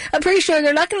of. And I'm pretty sure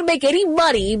they're not going to make any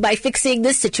money by fixing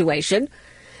this situation.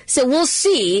 So we'll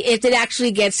see if it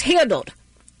actually gets handled.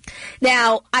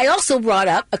 Now, I also brought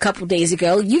up a couple days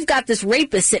ago, you've got this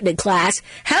rapist sitting in class.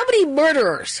 How many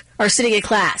murderers are sitting in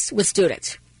class with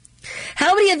students?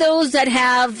 How many of those that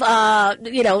have,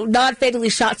 non-fatally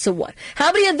shot someone?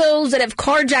 How many of those that have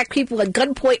carjacked people at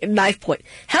gunpoint and knife point?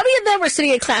 How many of them are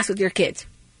sitting in class with your kids?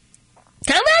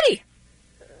 How many?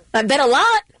 I bet a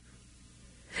lot.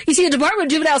 You see, the Department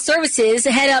of Juvenile Services,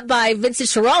 head up by Vincent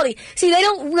Schiraldi, they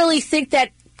don't really think that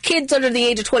kids under the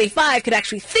age of 25 could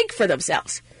actually think for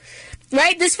themselves.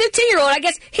 Right? This 15-year-old, I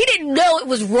guess, he didn't know it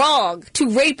was wrong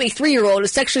to rape a 3-year-old and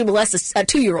sexually molest a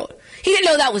 2-year-old. He didn't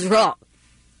know that was wrong.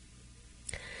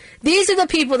 These are the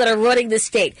people that are running this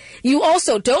state. You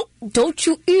also, don't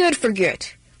you even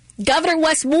forget, Governor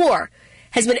Wes Moore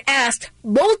has been asked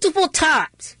multiple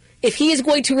times if he is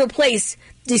going to replace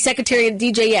the Secretary of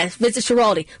DJS, Vincent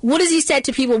Schiraldi. What has he said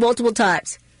to people multiple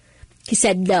times? He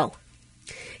said no.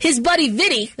 His buddy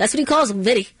Vinny, that's what he calls him,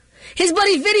 Vinny. His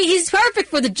buddy Vinny, he's perfect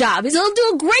for the job. He's going to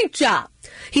do a great job.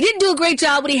 He didn't do a great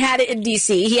job when he had it in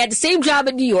D.C. He had the same job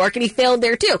in New York, and he failed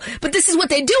there, too. But this is what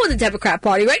they do in the Democrat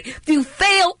Party, right? You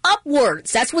fail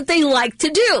upwards. That's what they like to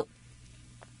do.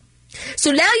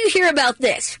 So now you hear about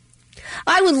this.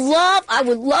 I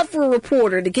would love for a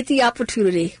reporter to get the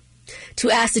opportunity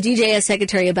to ask the DJS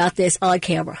secretary about this on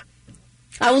camera.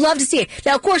 I would love to see it.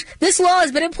 Now, of course, this law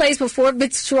has been in place before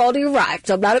Vincent Schiraldi arrived,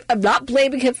 so I'm not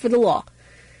blaming him for the law.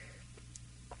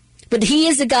 But he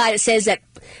is the guy that says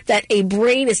that a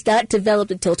brain is not developed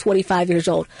until 25 years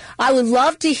old. I would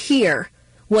love to hear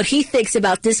what he thinks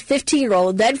about this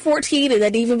 15-year-old, then 14, and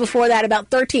then even before that about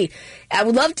 13. I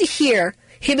would love to hear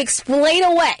him explain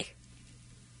away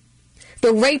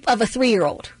the rape of a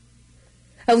 3-year-old.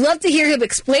 I would love to hear him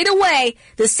explain away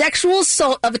the sexual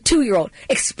assault of a 2-year-old.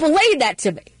 Explain that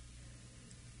to me.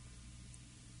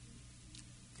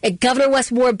 And Governor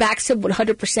Westmore backs him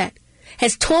 100%.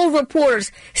 Has told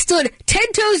reporters, stood 10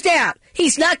 toes down,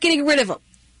 he's not getting rid of him.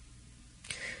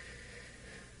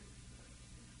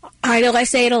 I know I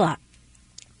say it a lot,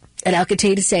 and I'll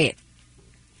continue to say it.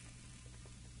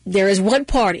 There is one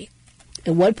party,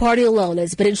 and one party alone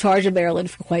has been in charge of Maryland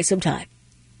for quite some time.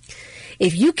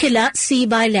 If you cannot see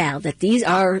by now that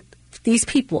these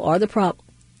people are the problem,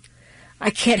 I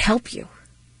can't help you.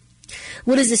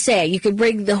 What does it say? You can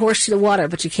bring the horse to the water,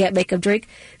 but you can't make him drink?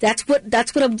 That's what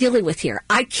I'm dealing with here.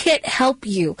 I can't help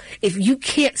you if you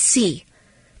can't see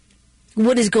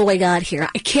what is going on here.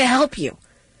 I can't help you.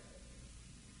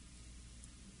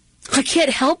 I can't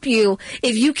help you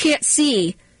if you can't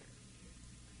see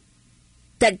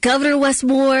that Governor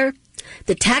Westmore,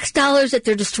 the tax dollars that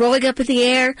they're just throwing up in the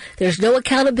air, there's no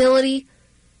accountability.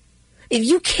 If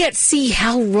you can't see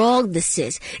how wrong this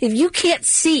is, if you can't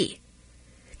see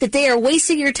that they are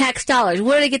wasting your tax dollars.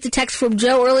 What did I get the text from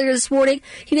Joe earlier this morning?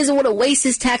 He doesn't want to waste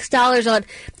his tax dollars on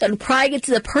prying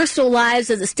into the personal lives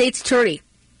of the state's attorney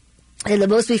and the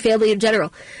Mosby family in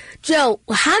general. Joe,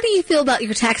 how do you feel about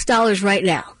your tax dollars right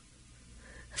now?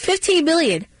 $15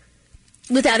 million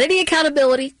without any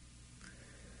accountability,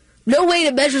 no way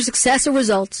to measure success or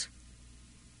results.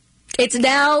 It's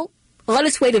now on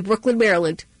its way to Brooklyn,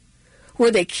 Maryland, where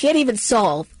they can't even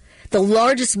solve the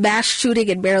largest mass shooting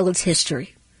in Maryland's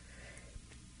history.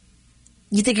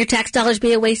 You think your tax dollars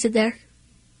being wasted there?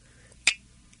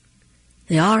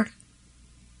 They are.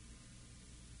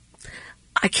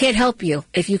 I can't help you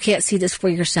if you can't see this for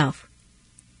yourself.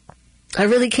 I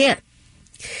really can't.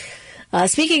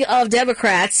 Speaking of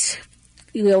Democrats,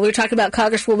 we were talking about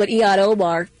Congresswoman Ilhan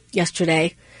Omar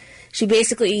yesterday. She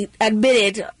basically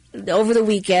admitted over the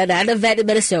weekend at an event in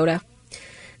Minnesota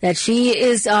that she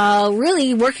is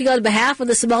really working on behalf of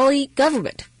the Somali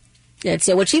government. And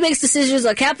so when she makes decisions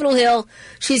on Capitol Hill,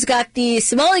 she's got the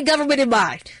Somali government in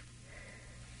mind.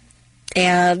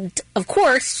 And, of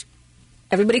course,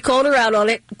 everybody called her out on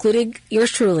it, including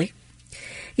yours truly.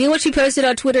 You know what she posted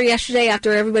on Twitter yesterday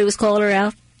after everybody was calling her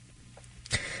out?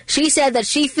 She said that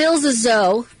she feels as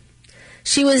though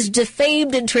she was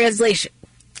defamed in translation.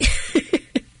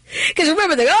 Because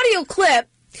remember, the audio clip,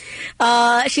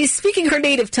 she's speaking her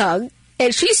native tongue,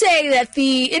 and she's saying that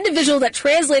the individual that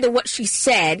translated what she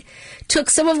said took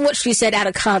some of what she said out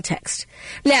of context.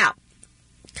 Now,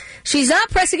 she's not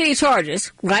pressing any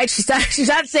charges, right? She's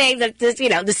not saying that this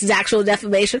is actual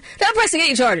defamation. Not pressing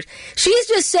any charges. She's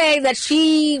just saying that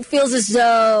she feels as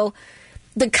though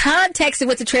the context of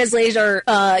what the translator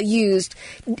used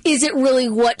isn't really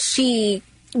what she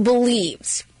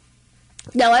believes.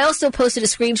 Now, I also posted a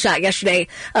screenshot yesterday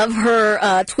of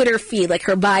her Twitter feed, like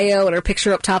her bio and her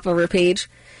picture up top of her page.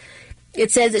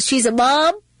 It says that she's a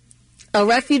mom, a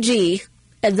refugee,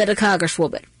 and then a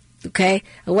congresswoman. Okay?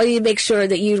 I want you to make sure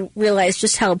that you realize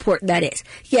just how important that is.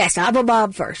 Yes, I'm a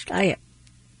mom first. I am.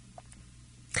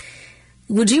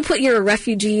 Would you put you're a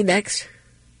refugee next?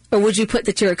 Or would you put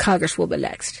that you're a congresswoman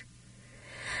next?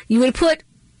 You would put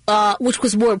which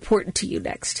was more important to you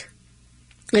next.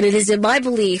 And it is in my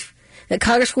belief that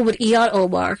Congresswoman Ilhan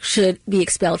Omar should be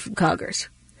expelled from Congress.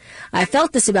 I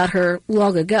felt this about her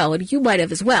long ago, and you might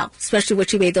have as well, especially when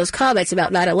she made those comments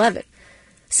about 9/11.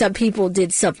 Some people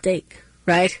did something,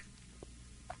 right?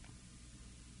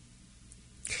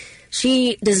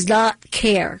 She does not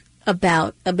care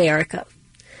about America.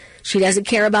 She doesn't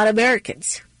care about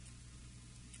Americans.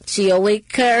 She only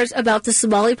cares about the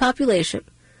Somali population,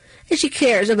 and she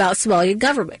cares about Somalian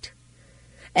government.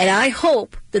 And I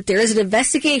hope that there is an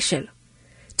investigation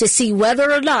to see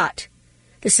whether or not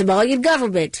the Somalian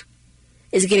government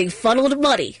is getting funneled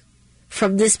money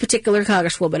from this particular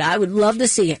congresswoman. I would love to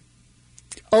see it.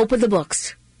 Open the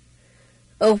books.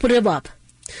 Open them up.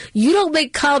 You don't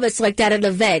make comments like that at an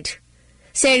event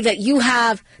saying that you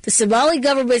have the Somali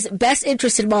government's best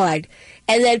interest in mind,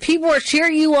 and then people are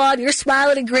cheering you on, you're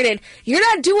smiling and grinning. You're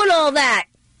not doing all that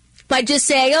by just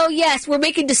saying, oh, yes, we're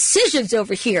making decisions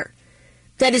over here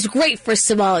that is great for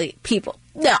Somali people.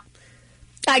 No.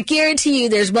 I guarantee you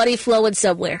there's money flowing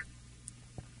somewhere.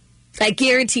 I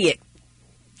guarantee it.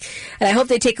 And I hope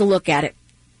they take a look at it.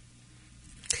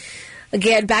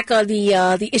 Again, back on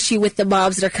the issue with the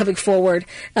moms that are coming forward.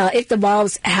 If the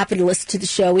moms happen to listen to the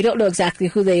show, we don't know exactly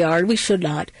who they are, and we should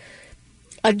not.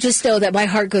 just know that my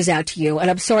heart goes out to you, and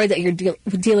I'm sorry that you're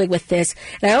dealing with this.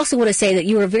 And I also want to say that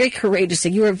you were very courageous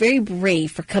and you were very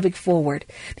brave for coming forward,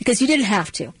 because you didn't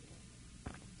have to.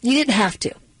 You didn't have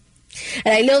to.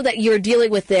 And I know that you're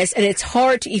dealing with this, and it's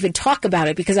hard to even talk about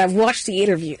it because I've watched the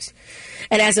interviews.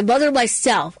 And as a mother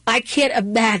myself, I can't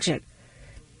imagine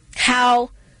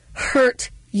how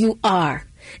hurt you are,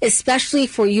 especially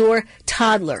for your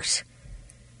toddlers.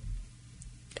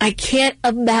 I can't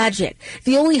imagine.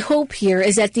 The only hope here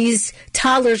is that these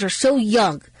toddlers are so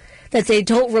young that they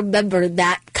don't remember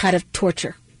that kind of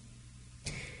torture.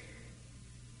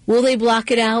 Will they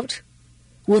block it out?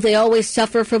 Will they always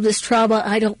suffer from this trauma?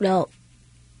 I don't know.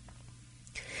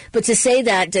 But to say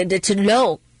that, to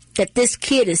know that this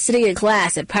kid is sitting in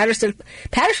class at Patterson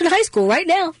High School right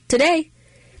now, today,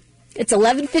 it's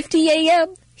 11:50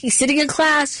 a.m., he's sitting in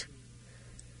class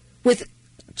with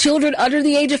children under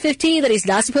the age of 15 that he's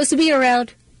not supposed to be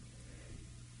around.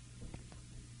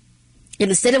 And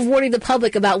instead of warning the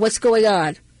public about what's going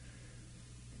on,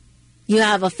 you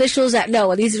have officials that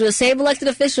know, and these are the same elected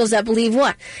officials that believe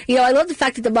what? You know, I love the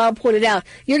fact that the mom pointed out,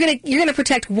 you're gonna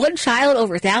protect one child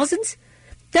over thousands?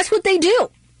 That's what they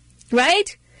do,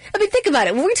 right? I mean, think about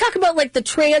it. When we talk about, like, the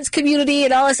trans community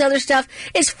and all this other stuff,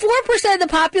 it's 4% of the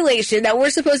population that we're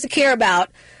supposed to care about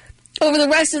over the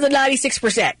rest of the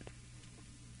 96%.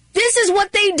 This is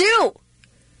what they do.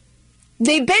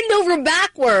 They bend over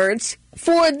backwards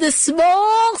for the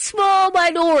small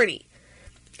minority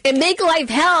and make life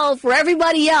hell for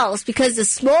everybody else, because the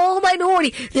small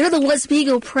minority, they're the ones being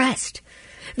oppressed.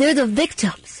 They're the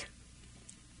victims.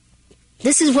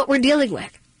 This is what we're dealing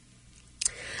with.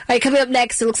 All right, coming up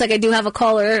next, it looks like I do have a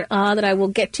caller that I will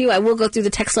get to. I will go through the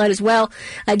text line as well.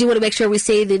 I do want to make sure we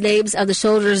say the names of the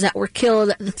soldiers that were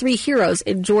killed, the 3 heroes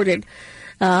in Jordan.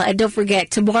 And don't forget,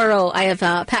 tomorrow I have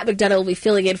Pat McDonough will be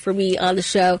filling in for me on the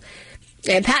show.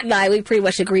 And Pat and I, we pretty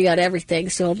much agree on everything,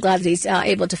 so I'm glad that he's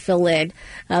able to fill in.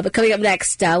 But coming up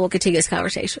next, we'll continue this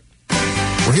conversation.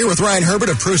 We're here with Ryan Herbert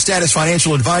of Pro Status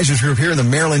Financial Advisors Group here in the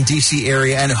Maryland, D.C.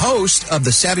 area, and host of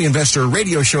the Savvy Investor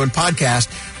radio show and podcast.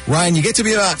 Ryan, you get to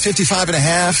be about 55 and a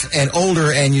half and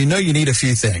older, and you know you need a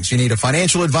few things. You need a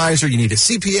financial advisor, you need a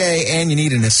CPA, and you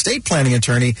need an estate planning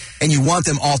attorney, and you want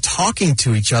them all talking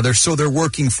to each other so they're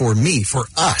working for me, for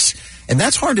us. And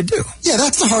that's hard to do. Yeah,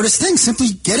 that's the hardest thing, simply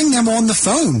getting them on the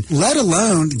phone, let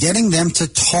alone getting them to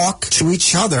talk to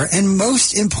each other. And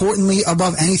most importantly,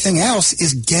 above anything else,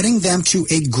 is getting them to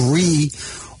agree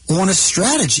on a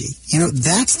strategy. You know,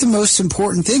 that's the most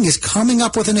important thing, is coming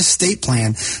up with an estate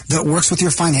plan that works with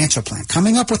your financial plan,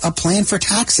 coming up with a plan for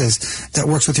taxes that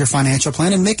works with your financial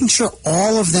plan, and making sure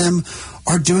all of them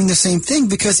are doing the same thing.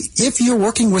 Because if you're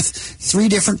working with 3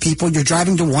 different people, you're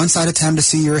driving to one side of town to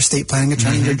see your estate planning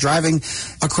attorney, you're driving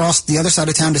across the other side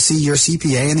of town to see your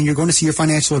CPA, and then you're going to see your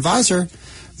financial advisor,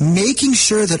 making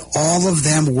sure that all of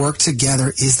them work together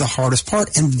is the hardest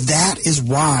part. And that is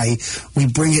why we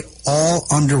bring it all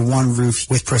under one roof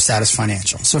with Pro Status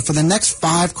Financial. So for the next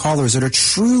 5 callers that are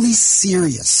truly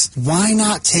serious, why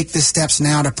not take the steps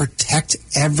now to protect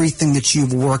everything that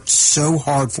you've worked so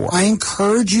hard for? I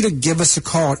encourage you to give us a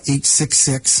call at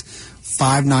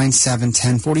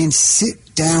 866-597-1040 and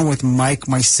sit down with Mike,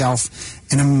 myself,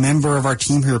 and a member of our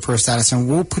team here at Pro Status, and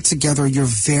we'll put together your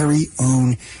very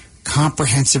own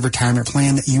comprehensive retirement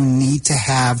plan that you need to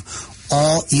have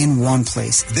all in one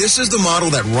place. This is the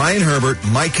model that Ryan Herbert,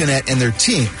 Mike Kinnett, and their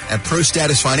team at Pro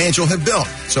Status Financial have built.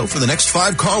 So for the next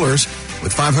 5 callers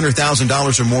with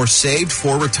 $500,000 or more saved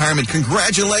for retirement,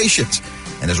 congratulations.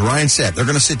 And as Ryan said, they're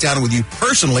going to sit down with you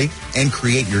personally and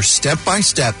create your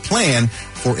step-by-step plan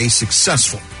for a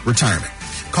successful retirement.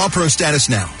 Call Pro Status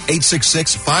now,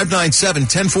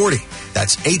 866-597-1040.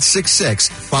 That's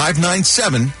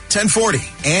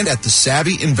 866-597-1040. And at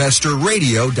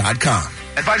thesavvyinvestorradio.com.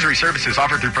 Advisory services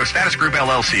offered through Pro Status Group,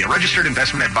 LLC, a registered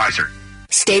investment advisor.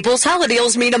 Staples Holiday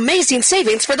Deals mean amazing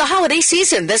savings for the holiday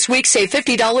season. This week, save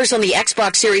 $50 on the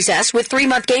Xbox Series S with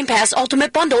 3-month Game Pass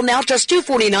Ultimate Bundle, now just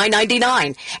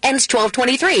 $249.99. Ends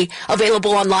 12/23.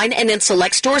 Available online and in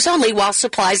select stores only while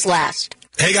supplies last.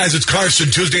 Hey guys, it's Carson.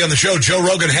 Tuesday on the show, Joe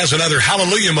Rogan has another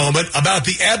hallelujah moment about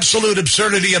the absolute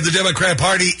absurdity of the Democrat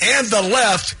Party and the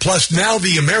left. Plus, now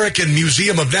the American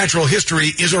Museum of Natural History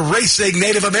is erasing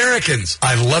Native Americans.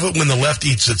 I love it when the left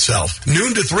eats itself.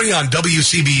 Noon to 3 on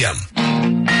WCBM.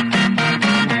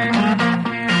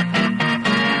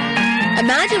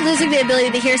 Imagine losing the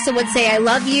ability to hear someone say, I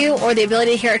love you, or the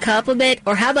ability to hear a compliment,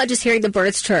 or how about just hearing the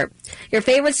birds chirp? Your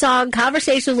favorite song,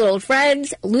 conversations with old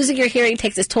friends, losing your hearing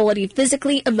takes its toll on you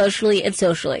physically, emotionally, and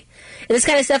socially. If this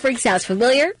kind of suffering sounds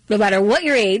familiar, no matter what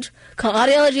your age, call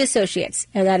Audiology Associates,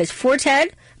 and that is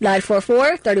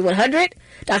 944-3100.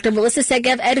 Dr. Melissa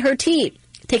Segev and her team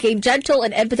take a gentle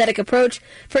and empathetic approach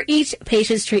for each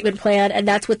patient's treatment plan, and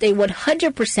that's with a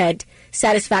 100%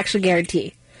 satisfaction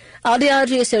guarantee.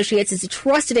 Audiology Associates is a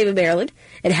trusted name in Maryland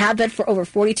and have been for over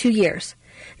 42 years.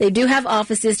 They do have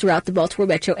offices throughout the Baltimore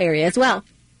metro area as well.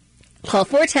 Call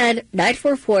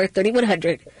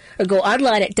 410-944-3100 or go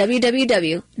online at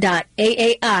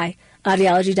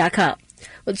www.aaiaudiology.com.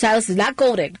 When silence is not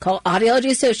golden, call Audiology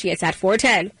Associates at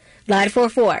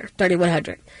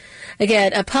 410-944-3100.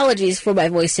 Again, apologies for my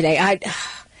voice today.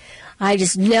 I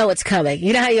just know it's coming.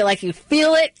 You know how you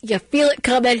feel it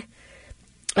coming.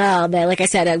 Oh man, like I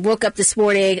said, I woke up this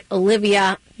morning,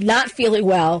 Olivia, not feeling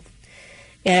well,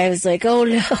 and I was like, oh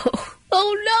no.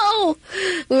 Oh,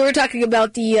 no! We were talking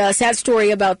about the sad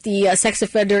story about the sex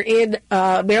offender in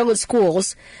Maryland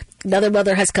schools. Another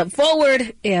mother has come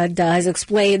forward and has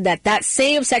explained that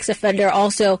same sex offender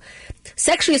also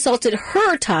sexually assaulted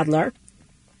her toddler.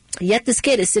 Yet this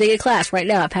kid is sitting in class right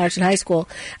now at Patterson High School.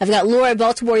 I've got Laura in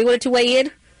Baltimore. You wanted to weigh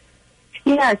in?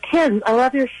 Yeah, Kim, I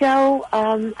love your show.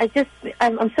 I'm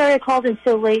sorry I called in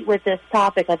so late with this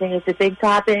topic. I think it's a big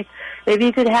topic. Maybe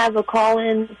you could have a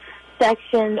call-in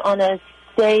section on a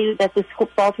day that the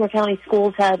Baltimore County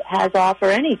Schools has off,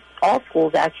 or all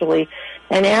schools actually,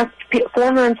 and ask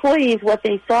former employees what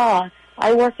they saw.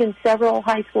 I worked in several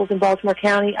high schools in Baltimore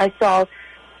County. I saw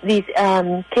these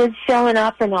kids showing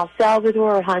up from El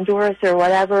Salvador or Honduras or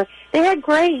whatever. They had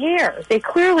gray hair. They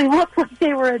clearly looked like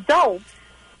they were adults,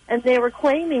 and they were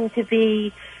claiming to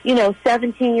be,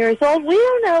 17 years old. We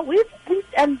don't know.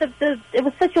 It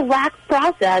was such a lax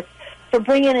process for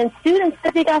bringing in students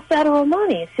that they got federal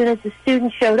money as soon as the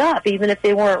students showed up, even if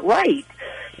they weren't right.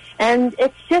 And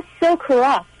it's just so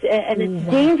corrupt, and it's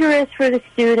dangerous for the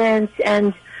students,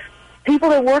 and people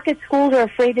that work at schools are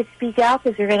afraid to speak out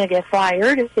because they're going to get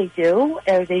fired if they do,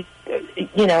 or they,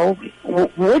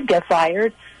 would get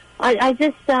fired. I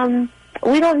just,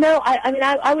 we don't know.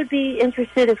 I would be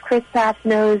interested if Chris Paps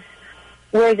knows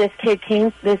where this guy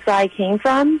came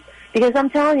from, because I'm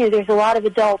telling you, there's a lot of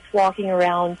adults walking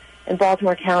around in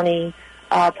Baltimore County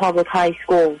public high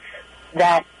schools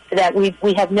that we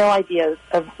have no idea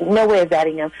of, no way of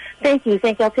vetting them. Thank you.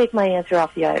 I'll take my answer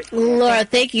off the air. Laura,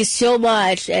 thank you so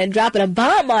much, and dropping a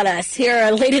bomb on us here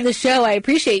late in the show. I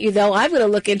appreciate you, though. I'm going to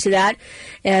look into that,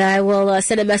 and I will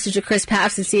send a message to Chris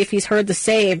Paps and see if he's heard the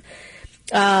same.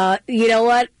 You know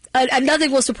what?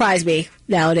 Nothing will surprise me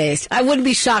nowadays. I wouldn't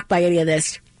be shocked by any of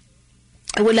this.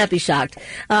 I would not be shocked.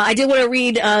 I did want to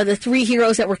read the 3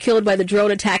 heroes that were killed by the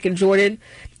drone attack in Jordan.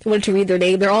 I wanted to read their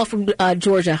name. They're all from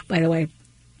Georgia, by the way.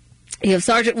 You have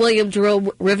Sergeant William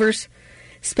Jerome Rivers,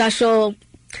 Special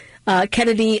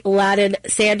Kennedy Ladden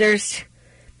Sanders,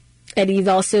 and you've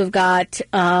also got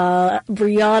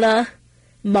Breonna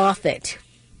Moffett.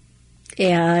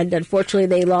 And unfortunately,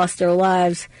 they lost their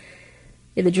lives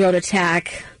in the drone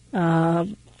attack. Now,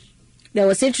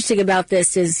 what's interesting about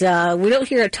this is we don't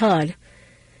hear a ton.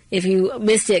 If you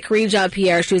missed it, Karine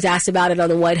Jean-Pierre, she was asked about it on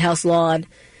the White House lawn,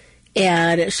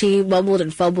 and she mumbled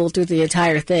and fumbled through the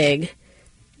entire thing.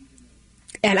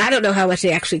 And I don't know how much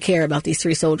they actually care about these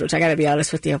 3 soldiers, I got to be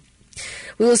honest with you.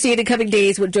 We will see in the coming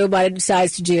days what Joe Biden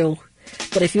decides to do.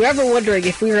 But if you're ever wondering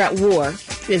if we are at war,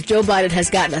 if Joe Biden has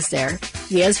gotten us there,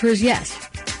 the answer is yes.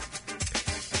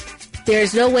 There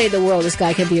is no way in the world this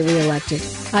guy can be reelected.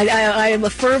 I am a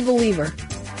firm believer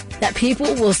that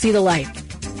people will see the light.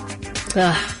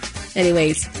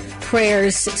 Anyways,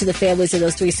 prayers to the families of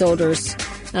those 3 soldiers.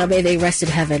 May they rest in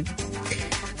heaven.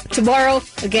 Tomorrow,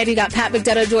 again, you got Pat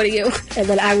McDonough joining you, and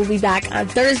then I will be back on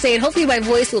Thursday, and hopefully my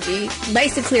voice will be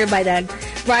nice and clear by then.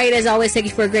 Brian, as always, thank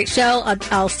you for a great show.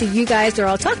 I'll see you guys, or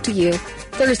I'll talk to you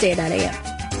Thursday at 9 a.m.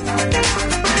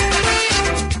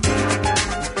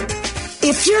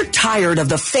 If you're tired of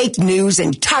the fake news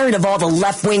and tired of all the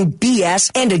left-wing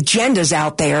BS and agendas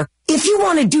out there, if you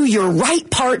want to do your right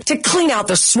part to clean out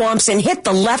the swamps and hit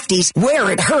the lefties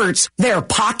where it hurts, their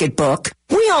pocketbook,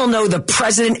 we all know the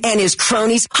president and his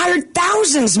cronies hired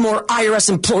thousands more IRS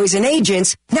employees and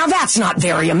agents. Now that's not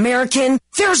very American.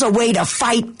 There's a way to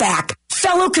fight back.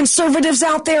 Fellow conservatives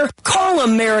out there, call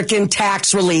American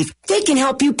Tax Relief. They can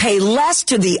help you pay less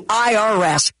to the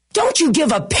IRS. Don't you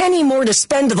give a penny more to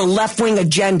spend to the left-wing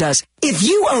agendas. If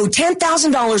you owe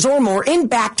 $10,000 or more in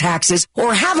back taxes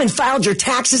or haven't filed your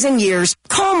taxes in years,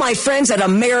 call my friends at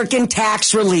American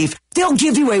Tax Relief. They'll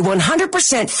give you a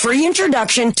 100% free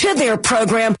introduction to their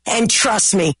program, and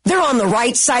trust me, they're on the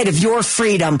right side of your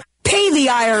freedom. Pay the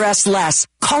IRS less.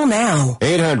 Call now.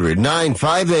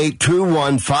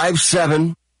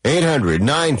 800-958-2157.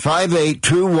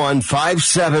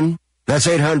 800-958-2157. That's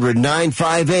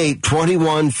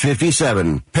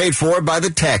 800-958-2157. Paid for by the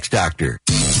Tax Doctor.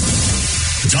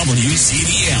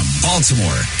 WCBM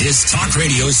Baltimore is Talk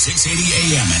Radio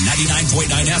 680 AM and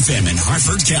 99.9 FM in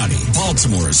Harford County.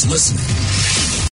 Baltimore's listening.